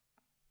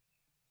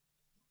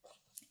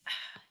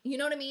 You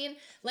know what I mean?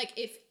 Like,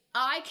 if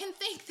I can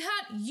think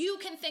that, you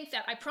can think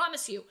that. I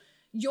promise you,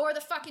 you're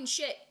the fucking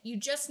shit. You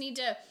just need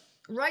to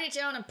write it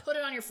down and put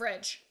it on your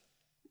fridge.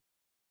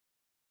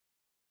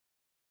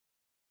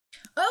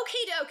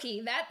 Okie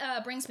dokie.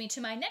 That brings me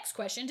to my next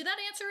question. Did that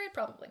answer it?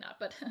 Probably not,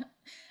 but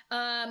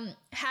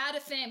had a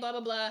thing, blah,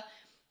 blah, blah.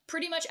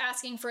 Pretty much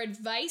asking for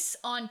advice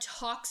on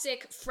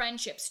toxic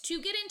friendships.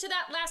 To get into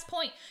that last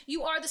point,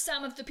 you are the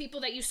sum of the people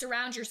that you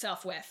surround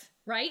yourself with,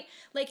 right?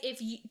 Like,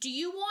 do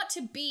you want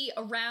to be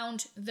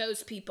around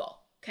those people?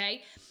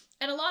 Okay.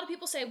 And a lot of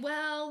people say,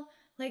 well,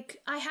 like,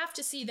 I have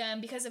to see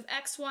them because of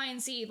X, Y,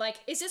 and Z. Like,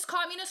 is this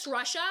communist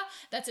Russia?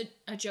 That's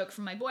a joke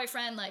from my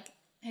boyfriend. Like,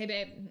 hey,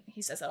 babe,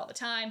 he says that all the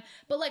time.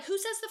 But, like, who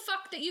says the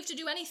fuck that you have to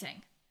do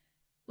anything?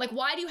 Like,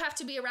 why do you have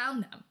to be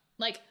around them?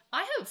 Like,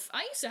 I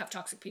used to have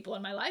toxic people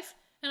in my life,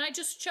 and I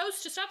just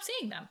chose to stop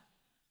seeing them.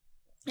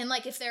 And,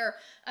 like, if they're,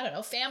 I don't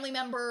know, family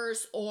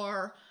members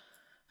or,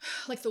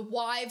 like, the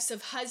wives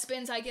of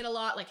husbands, I get a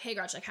lot. Like, hey,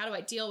 Gretch, like, how do I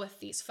deal with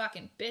these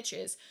fucking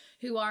bitches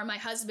who are my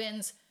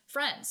husband's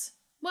friends?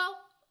 Well,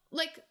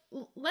 like,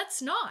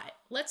 let's not.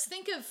 Let's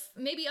think of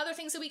maybe other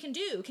things that we can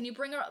do. Can you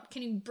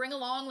bring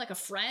along like a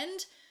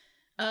friend?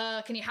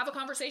 Can you have a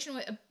conversation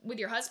with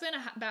your husband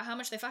about how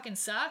much they fucking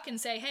suck and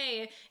say,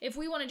 hey, if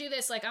we want to do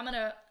this, like, I'm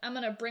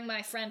gonna bring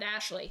my friend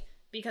Ashley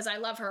because I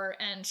love her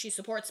and she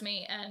supports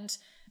me, and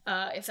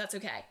if that's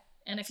okay.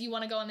 And if you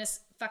want to go on this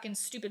fucking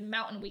stupid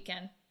mountain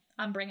weekend,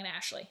 I'm bringing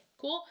Ashley.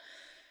 Cool?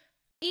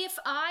 If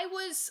I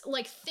was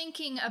like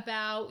thinking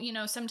about, you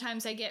know,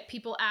 sometimes I get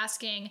people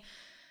asking,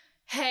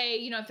 hey,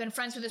 you know, I've been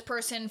friends with this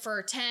person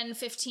for 10,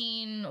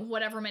 15,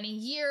 whatever many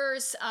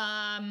years.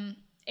 And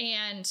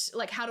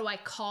like, how do I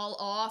call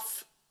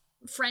off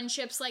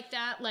friendships like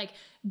that? Like,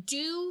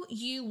 do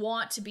you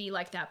want to be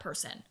like that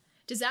person?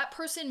 Does that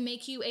person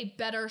make you a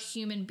better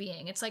human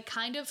being? It's like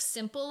kind of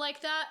simple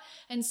like that.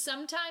 And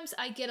sometimes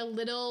I get a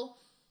little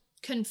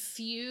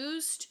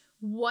confused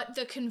what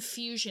the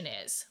confusion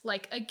is.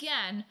 Like,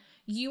 again,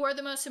 you are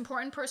the most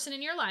important person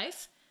in your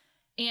life,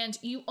 and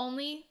you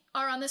only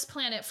are on this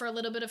planet for a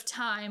little bit of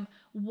time.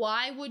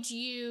 Why do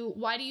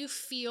you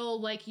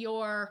feel like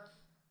you're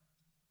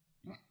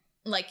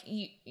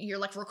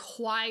like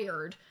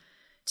required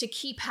to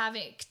keep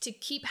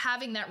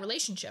having that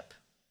relationship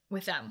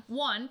with them?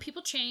 One,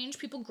 people change,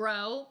 people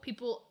grow,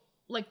 people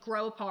like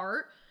grow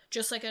apart,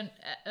 just like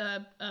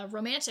a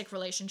romantic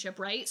relationship,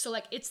 right? So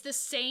like, it's the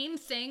same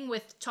thing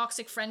with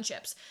toxic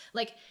friendships.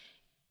 Like,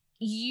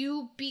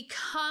 you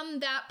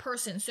become that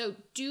person. So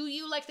do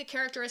you like the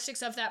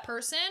characteristics of that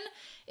person?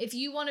 If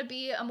you want to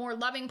be a more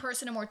loving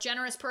person, a more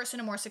generous person,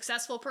 a more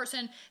successful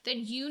person,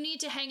 then you need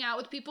to hang out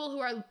with people who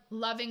are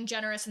loving,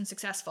 generous, and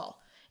successful.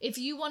 If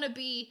you want to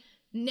be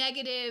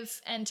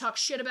negative and talk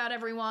shit about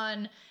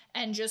everyone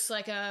and just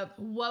like a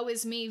woe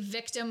is me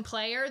victim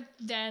player,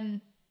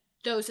 then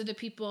those are the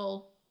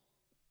people.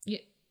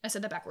 I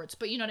said that backwards,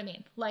 but you know what I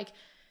mean? Like,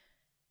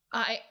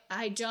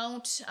 I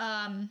don't,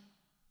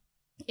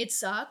 it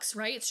sucks,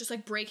 right? It's just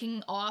like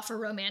breaking off a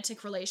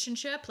romantic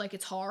relationship. Like,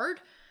 it's hard,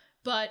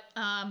 but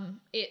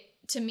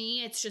to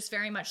me, it's just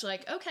very much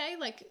like, okay,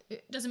 like,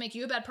 it doesn't make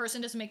you a bad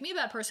person, doesn't make me a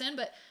bad person,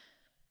 but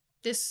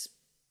this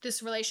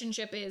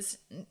relationship is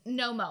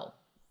no mo,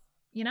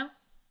 you know?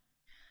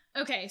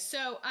 Okay,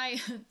 so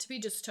to be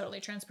just totally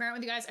transparent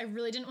with you guys, I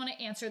really didn't want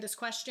to answer this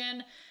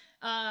question.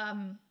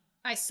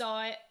 I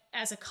saw it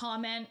as a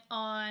comment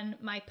on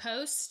my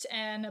post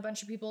and a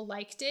bunch of people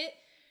liked it,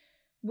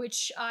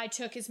 which I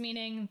took as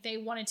meaning they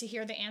wanted to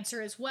hear the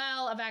answer as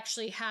well. I've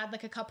actually had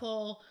like a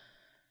couple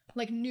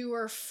like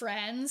newer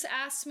friends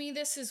ask me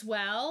this as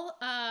well.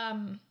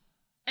 And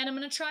I'm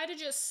going to try to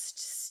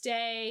just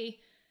stay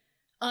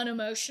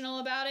unemotional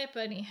about it.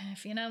 But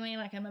if you know me,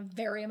 like, I'm a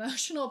very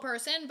emotional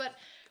person, but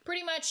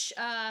pretty much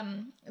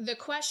the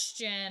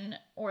question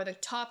or the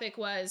topic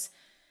was,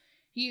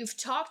 you've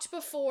talked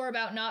before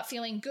about not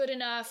feeling good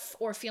enough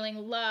or feeling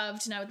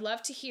loved, and I would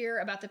love to hear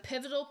about the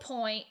pivotal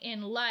point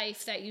in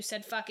life that you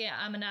said, fuck it,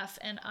 I'm enough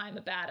and I'm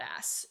a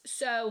badass.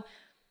 So,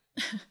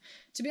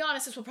 to be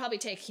honest, this will probably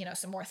take, you know,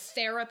 some more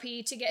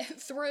therapy to get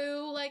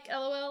through, like,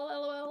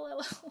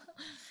 LOL.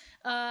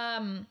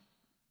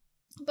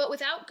 But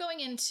without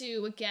going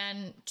into,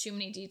 again, too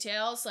many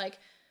details, like,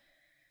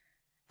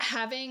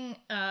 having,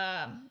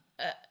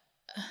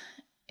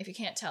 if you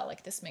can't tell,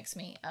 like, this makes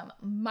me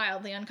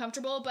mildly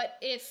uncomfortable, but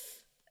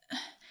if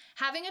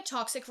having a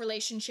toxic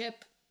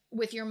relationship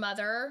with your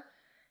mother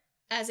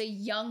as a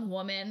young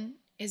woman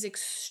is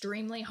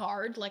extremely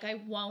hard, like, I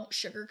won't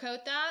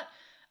sugarcoat that.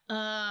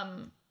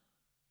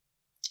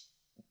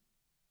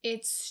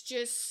 It's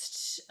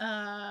just,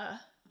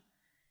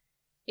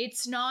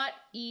 it's not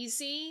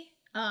easy.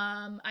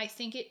 I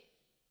think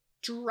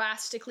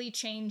drastically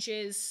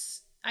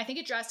changes, I think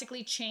it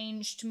drastically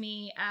changed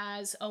me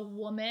as a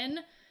woman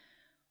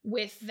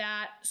with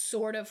that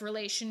sort of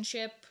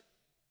relationship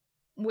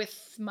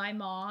with my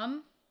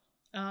mom.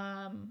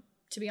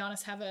 To be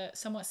honest, have a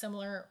somewhat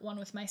similar one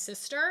with my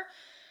sister.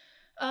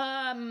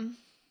 And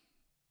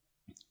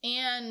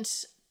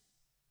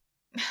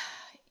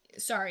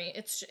sorry,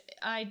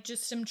 I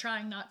just am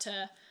trying not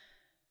to,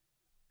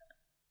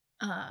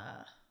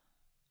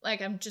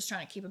 like, I'm just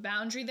trying to keep a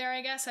boundary there,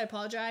 I guess. I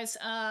apologize.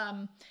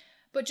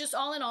 But just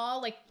all in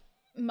all, like,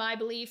 my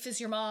belief is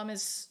your mom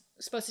is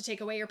supposed to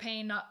take away your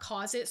pain, not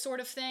cause it, sort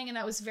of thing. And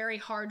that was very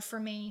hard for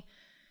me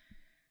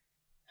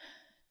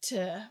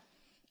to,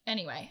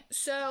 anyway.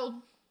 So,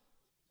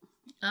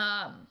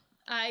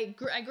 I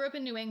grew up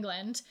in New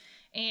England,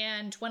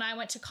 and when I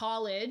went to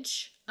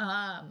college,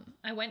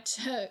 I went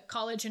to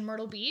college in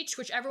Myrtle Beach,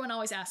 which everyone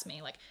always asks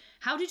me, like,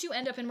 how did you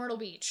end up in Myrtle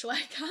Beach?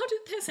 Like, how did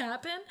this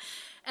happen?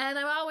 And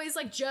I always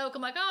like joke,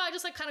 I'm like, oh, I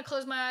just like kind of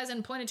closed my eyes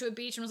and pointed to a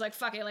beach and was like,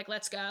 fuck it, like,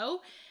 let's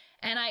go.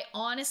 And I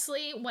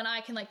honestly, when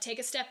I can like take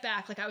a step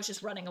back, like I was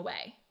just running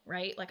away,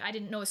 right? Like I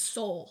didn't know a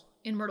soul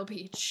in Myrtle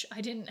Beach.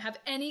 I didn't have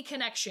any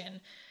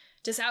connection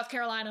to South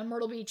Carolina,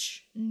 Myrtle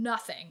Beach,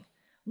 nothing.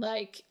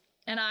 Like,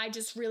 and I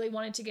just really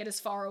wanted to get as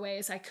far away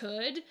as I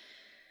could.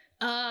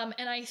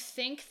 And I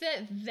think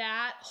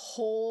that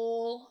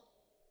whole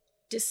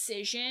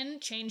decision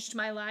changed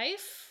my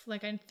life.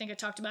 Like, I think I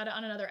talked about it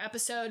on another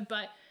episode,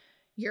 but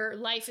your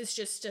life is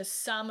just a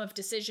sum of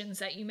decisions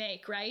that you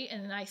make, right?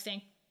 And I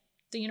thank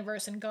the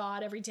universe and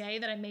God every day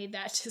that I made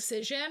that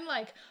decision.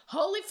 Like,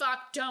 holy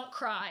fuck, don't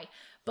cry.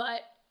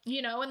 But,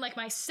 you know, in like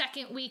my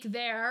second week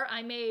there,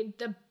 I made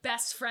the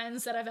best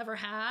friends that I've ever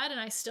had, and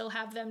I still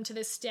have them to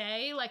this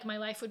day. Like, my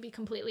life would be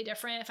completely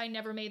different if I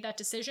never made that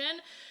decision.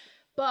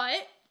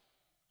 But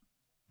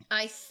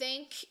I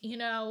think, you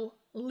know,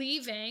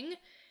 leaving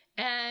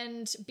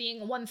and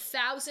being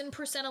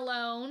 1000%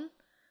 alone,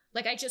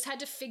 like I just had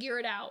to figure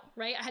it out,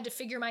 right? I had to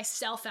figure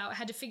myself out. I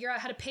had to figure out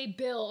how to pay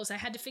bills. I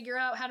had to figure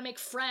out how to make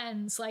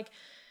friends. Like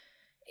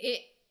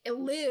it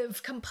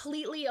live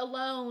completely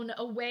alone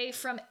away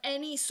from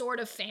any sort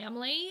of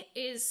family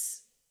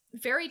is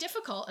very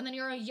difficult. And then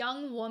you're a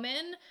young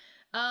woman.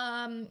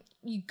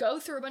 You go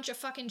through a bunch of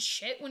fucking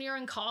shit when you're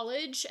in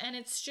college, and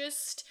it's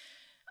just,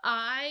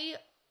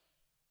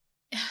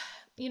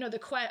 you know,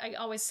 I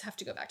always have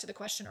to go back to the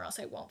question or else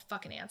I won't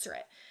fucking answer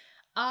it.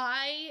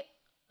 I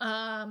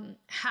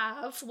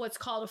have what's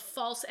called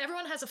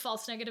everyone has a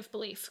false negative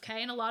belief,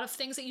 okay? And a lot of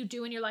things that you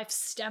do in your life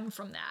stem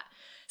from that.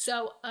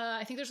 So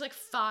I think there's like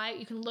 5,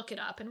 you can look it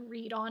up and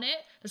read on it.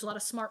 There's a lot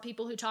of smart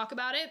people who talk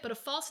about it, but a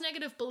false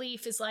negative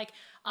belief is like,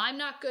 I'm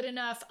not good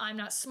enough, I'm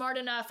not smart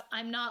enough,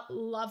 I'm not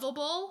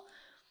lovable,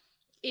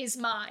 is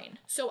mine.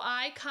 So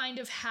I kind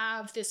of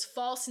have this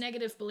false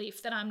negative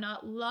belief that I'm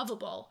not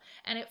lovable,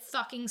 and it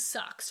fucking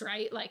sucks,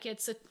 right? Like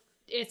it's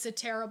a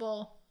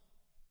terrible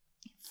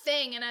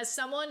thing. And as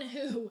someone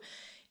who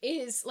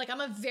is like,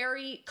 I'm a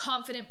very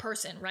confident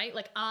person, right?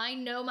 Like I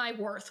know my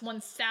worth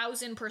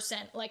 1000%.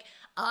 Like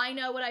I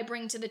know what I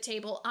bring to the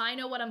table. I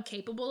know what I'm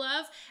capable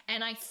of.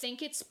 And I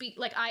think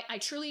I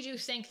truly do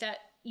think that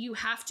you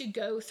have to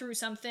go through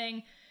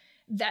something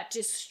that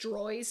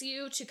destroys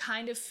you to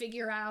kind of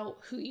figure out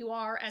who you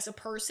are as a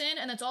person.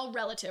 And that's all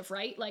relative,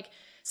 right? Like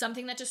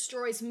something that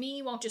destroys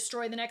me won't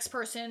destroy the next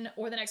person,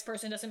 or the next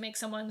person doesn't make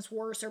someone's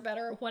worse or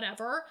better or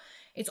whatever.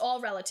 It's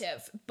all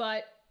relative.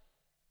 But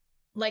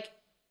like,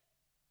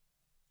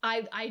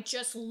 I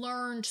just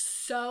learned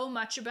so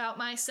much about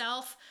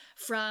myself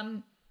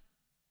from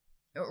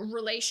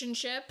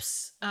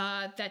relationships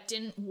that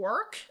didn't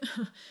work.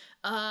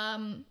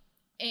 And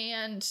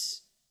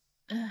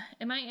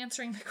am I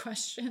answering the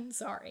question?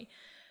 Sorry.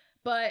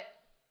 But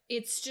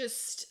it's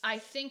just, I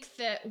think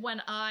that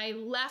when I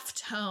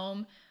left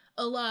home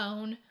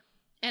alone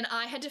and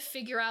I had to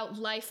figure out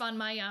life on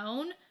my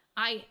own,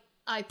 I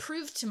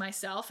proved to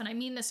myself, and I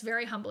mean this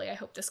very humbly, I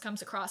hope this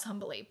comes across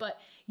humbly, but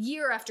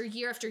year after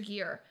year after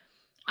year,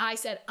 I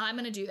said, I'm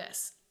going to do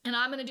this, and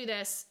I'm going to do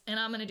this, and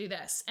I'm going to do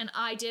this. And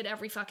I did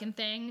every fucking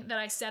thing that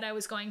I said I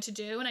was going to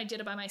do, and I did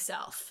it by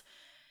myself.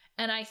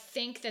 And I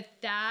think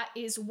that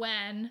is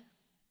when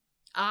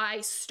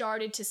I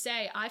started to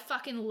say, I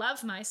fucking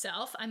love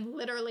myself. I'm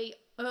literally,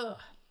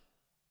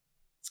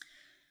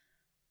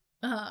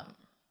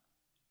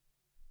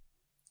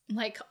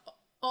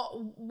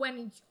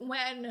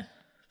 when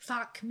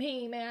fuck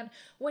me, man,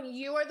 when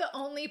you are the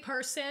only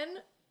person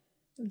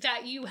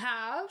that you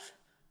have,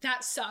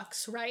 that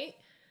sucks, right?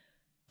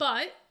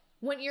 But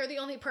when you're the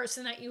only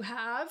person that you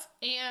have,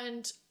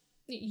 and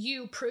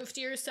you prove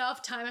to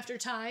yourself time after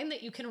time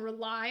that you can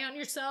rely on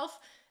yourself,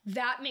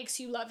 that makes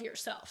you love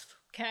yourself,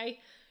 okay?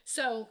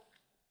 So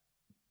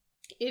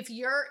if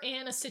you're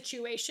in a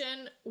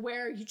situation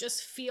where you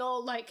just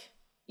feel like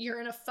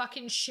you're in a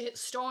fucking shit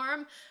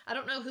storm, I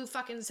don't know who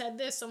fucking said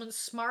this, someone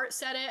smart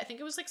said it, I think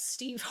it was like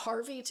Steve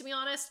Harvey, to be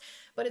honest,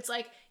 but it's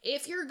like,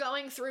 if you're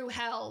going through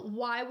hell,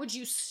 why would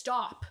you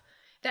stop?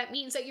 That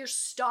means that you're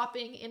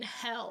stopping in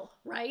hell,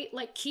 right?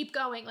 Like, keep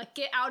going, like,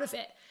 get out of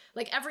it.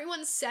 Like,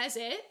 everyone says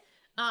it,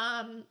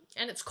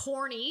 And it's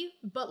corny,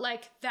 but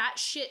like that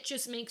shit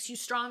just makes you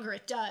stronger.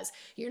 It does.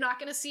 You're not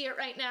going to see it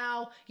right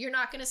now. You're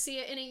not going to see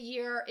it in a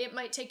year. It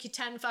might take you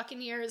 10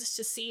 fucking years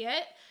to see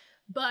it,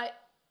 but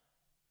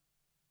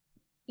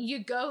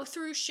you go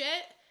through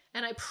shit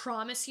and I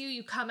promise you,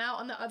 you come out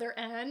on the other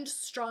end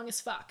strong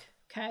as fuck.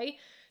 Okay.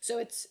 So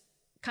it's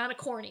kind of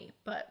corny,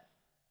 but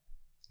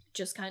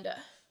just kind of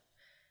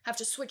have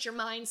to switch your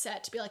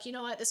mindset to be like, you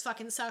know what? This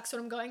fucking sucks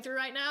what I'm going through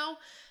right now.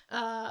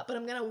 But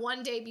I'm going to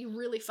one day be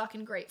really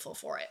fucking grateful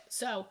for it.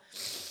 So,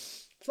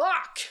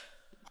 fuck.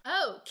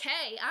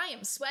 Okay, I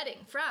am sweating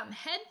from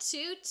head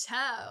to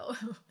toe.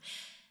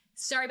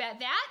 Sorry about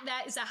that.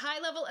 That is a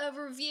high-level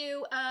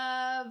overview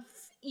of,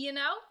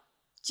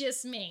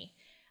 just me.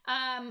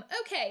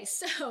 Okay,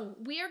 so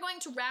we are going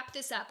to wrap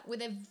this up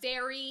with a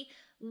very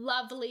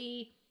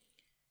lovely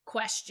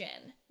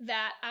question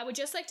that I would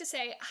just like to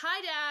say,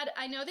 hi Dad,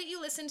 I know that you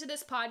listen to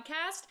this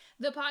podcast.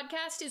 The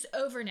podcast is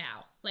over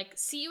now. Like,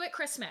 see you at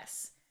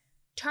Christmas.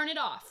 Turn it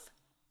off.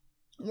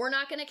 We're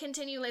not going to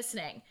continue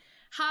listening.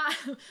 Hi,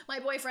 my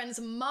boyfriend's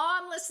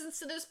mom listens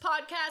to this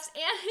podcast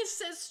and his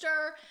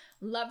sister.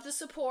 Love the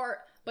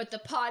support, but the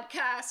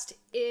podcast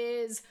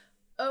is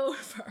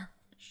over.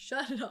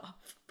 Shut it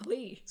off,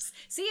 please.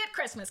 See you at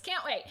Christmas.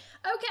 Can't wait.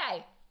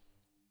 Okay.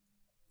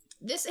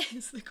 This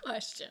is the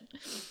question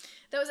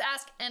that was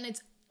asked, and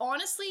it's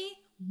honestly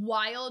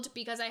wild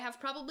because I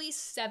have probably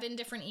 7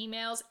 different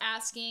emails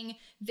asking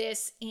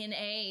this in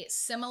a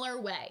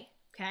similar way,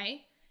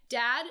 okay?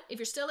 Dad, if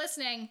you're still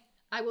listening,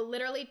 I will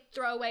literally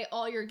throw away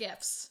all your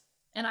gifts,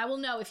 and I will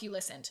know if you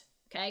listened,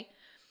 okay?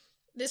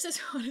 This is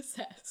what it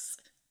says.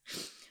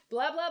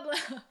 Blah, blah,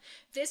 blah.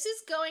 This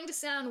is going to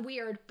sound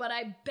weird, but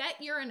I bet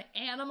you're an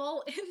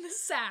animal in the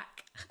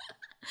sack.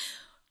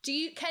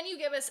 Can you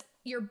give us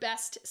your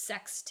best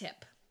sex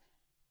tip?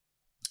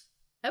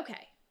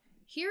 Okay,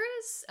 here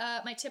is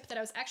my tip that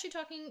I was actually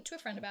talking to a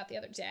friend about the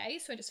other day,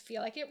 so I just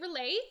feel like it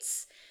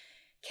relates.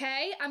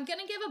 Okay, I'm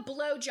gonna give a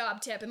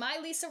blowjob tip. Am I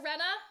Lisa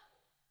Rinna?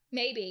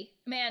 Maybe.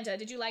 Amanda,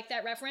 did you like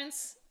that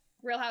reference?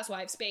 Real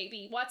Housewives,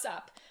 baby. What's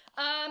up?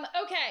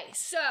 Okay,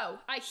 so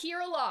I hear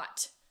a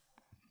lot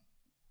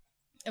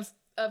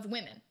of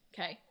women,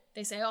 okay?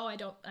 They say, oh, I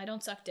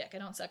don't suck dick. I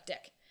don't suck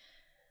dick.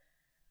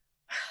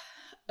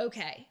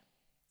 Okay.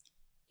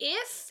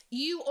 If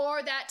you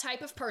are that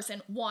type of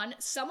person, one,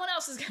 someone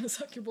else is going to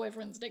suck your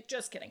boyfriend's dick.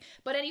 Just kidding.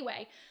 But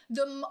anyway,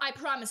 I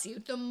promise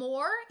you,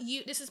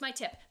 this is my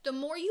tip, the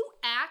more you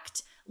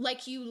act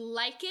like you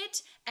like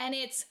it and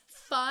it's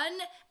fun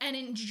and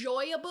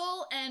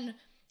enjoyable and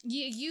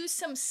you use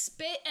some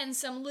spit and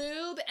some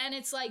lube and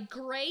it's like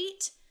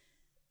great,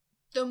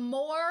 the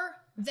more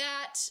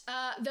that,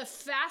 the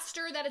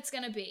faster that it's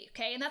going to be.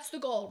 Okay. And that's the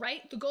goal,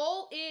 right? The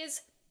goal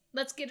is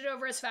let's get it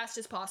over as fast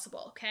as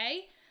possible.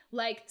 Okay.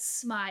 Like,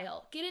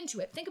 smile, get into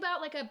it. Think about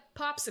like a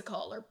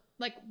popsicle or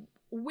like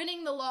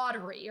winning the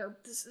lottery or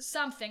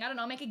something. I don't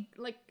know, make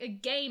a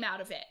game out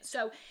of it.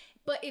 So,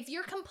 but if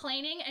you're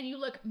complaining and you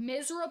look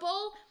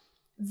miserable,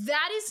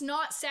 that is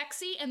not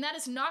sexy and that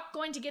is not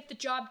going to get the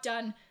job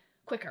done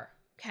quicker,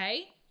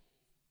 okay?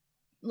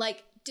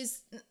 Like,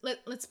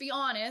 let's be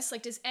honest,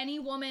 like, does any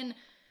woman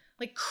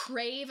like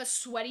crave a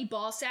sweaty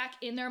ball sack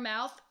in their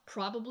mouth?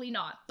 Probably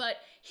not. But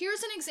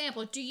here's an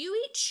example. Do you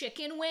eat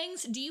chicken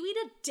wings? Do you eat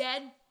a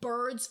dead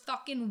bird's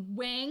fucking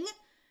wing?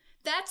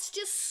 That's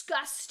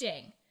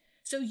disgusting.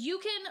 So you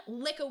can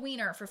lick a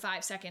wiener for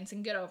 5 seconds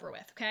and get over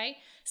with, okay?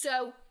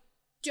 So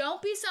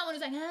don't be someone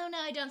who's like, oh no,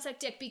 I don't suck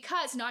dick,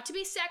 because not to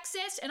be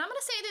sexist, and I'm gonna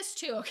say this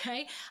too,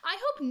 okay? I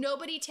hope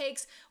nobody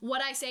takes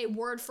what I say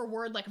word for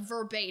word, like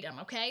verbatim,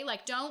 okay?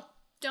 Like, don't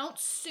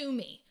sue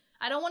me.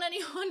 I don't want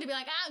anyone to be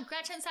like,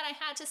 Gretchen said I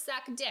had to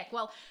suck dick.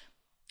 Well,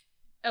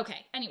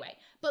 okay, anyway.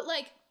 But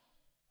like,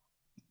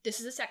 this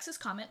is a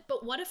sexist comment,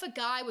 but what if a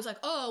guy was like,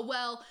 oh,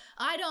 well,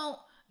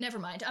 never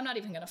mind. I'm not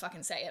even gonna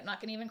fucking say it. I'm not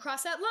gonna even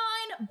cross that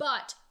line.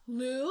 But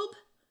lube,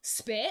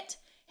 spit,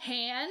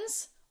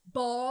 hands,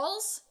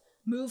 balls,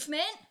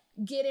 movement,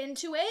 get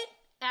into it.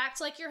 Act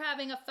like you're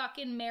having a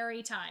fucking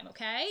merry time,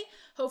 okay?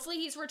 Hopefully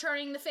he's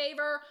returning the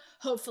favor.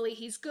 Hopefully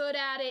he's good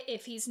at it.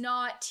 If he's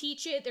not,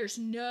 teach it. There's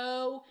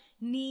no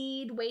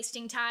need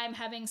wasting time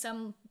having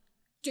some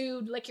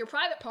dude lick your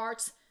private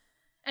parts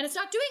and it's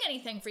not doing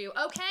anything for you,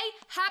 okay?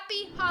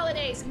 Happy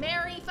holidays.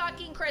 Merry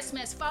fucking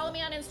Christmas. Follow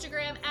me on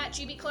Instagram at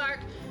GB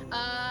Clark.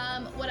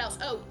 What else?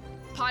 Oh,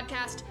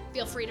 podcast.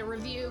 Feel free to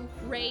review,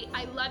 rate.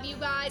 I love you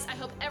guys. I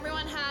hope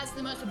everyone has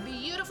the most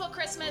beautiful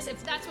Christmas,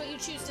 if that's what you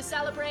choose to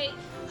celebrate.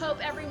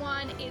 Hope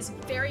everyone is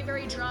very,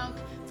 very drunk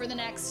for the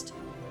next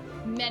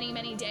many,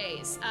 many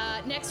days.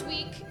 Next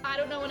week, I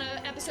don't know when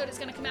an episode is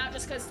going to come out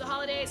just because it's the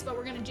holidays, but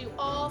we're going to do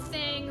all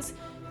things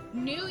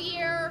New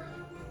Year,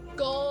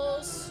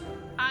 goals.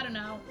 I don't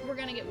know. We're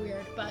going to get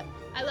weird, but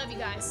I love you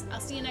guys. I'll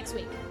see you next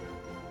week.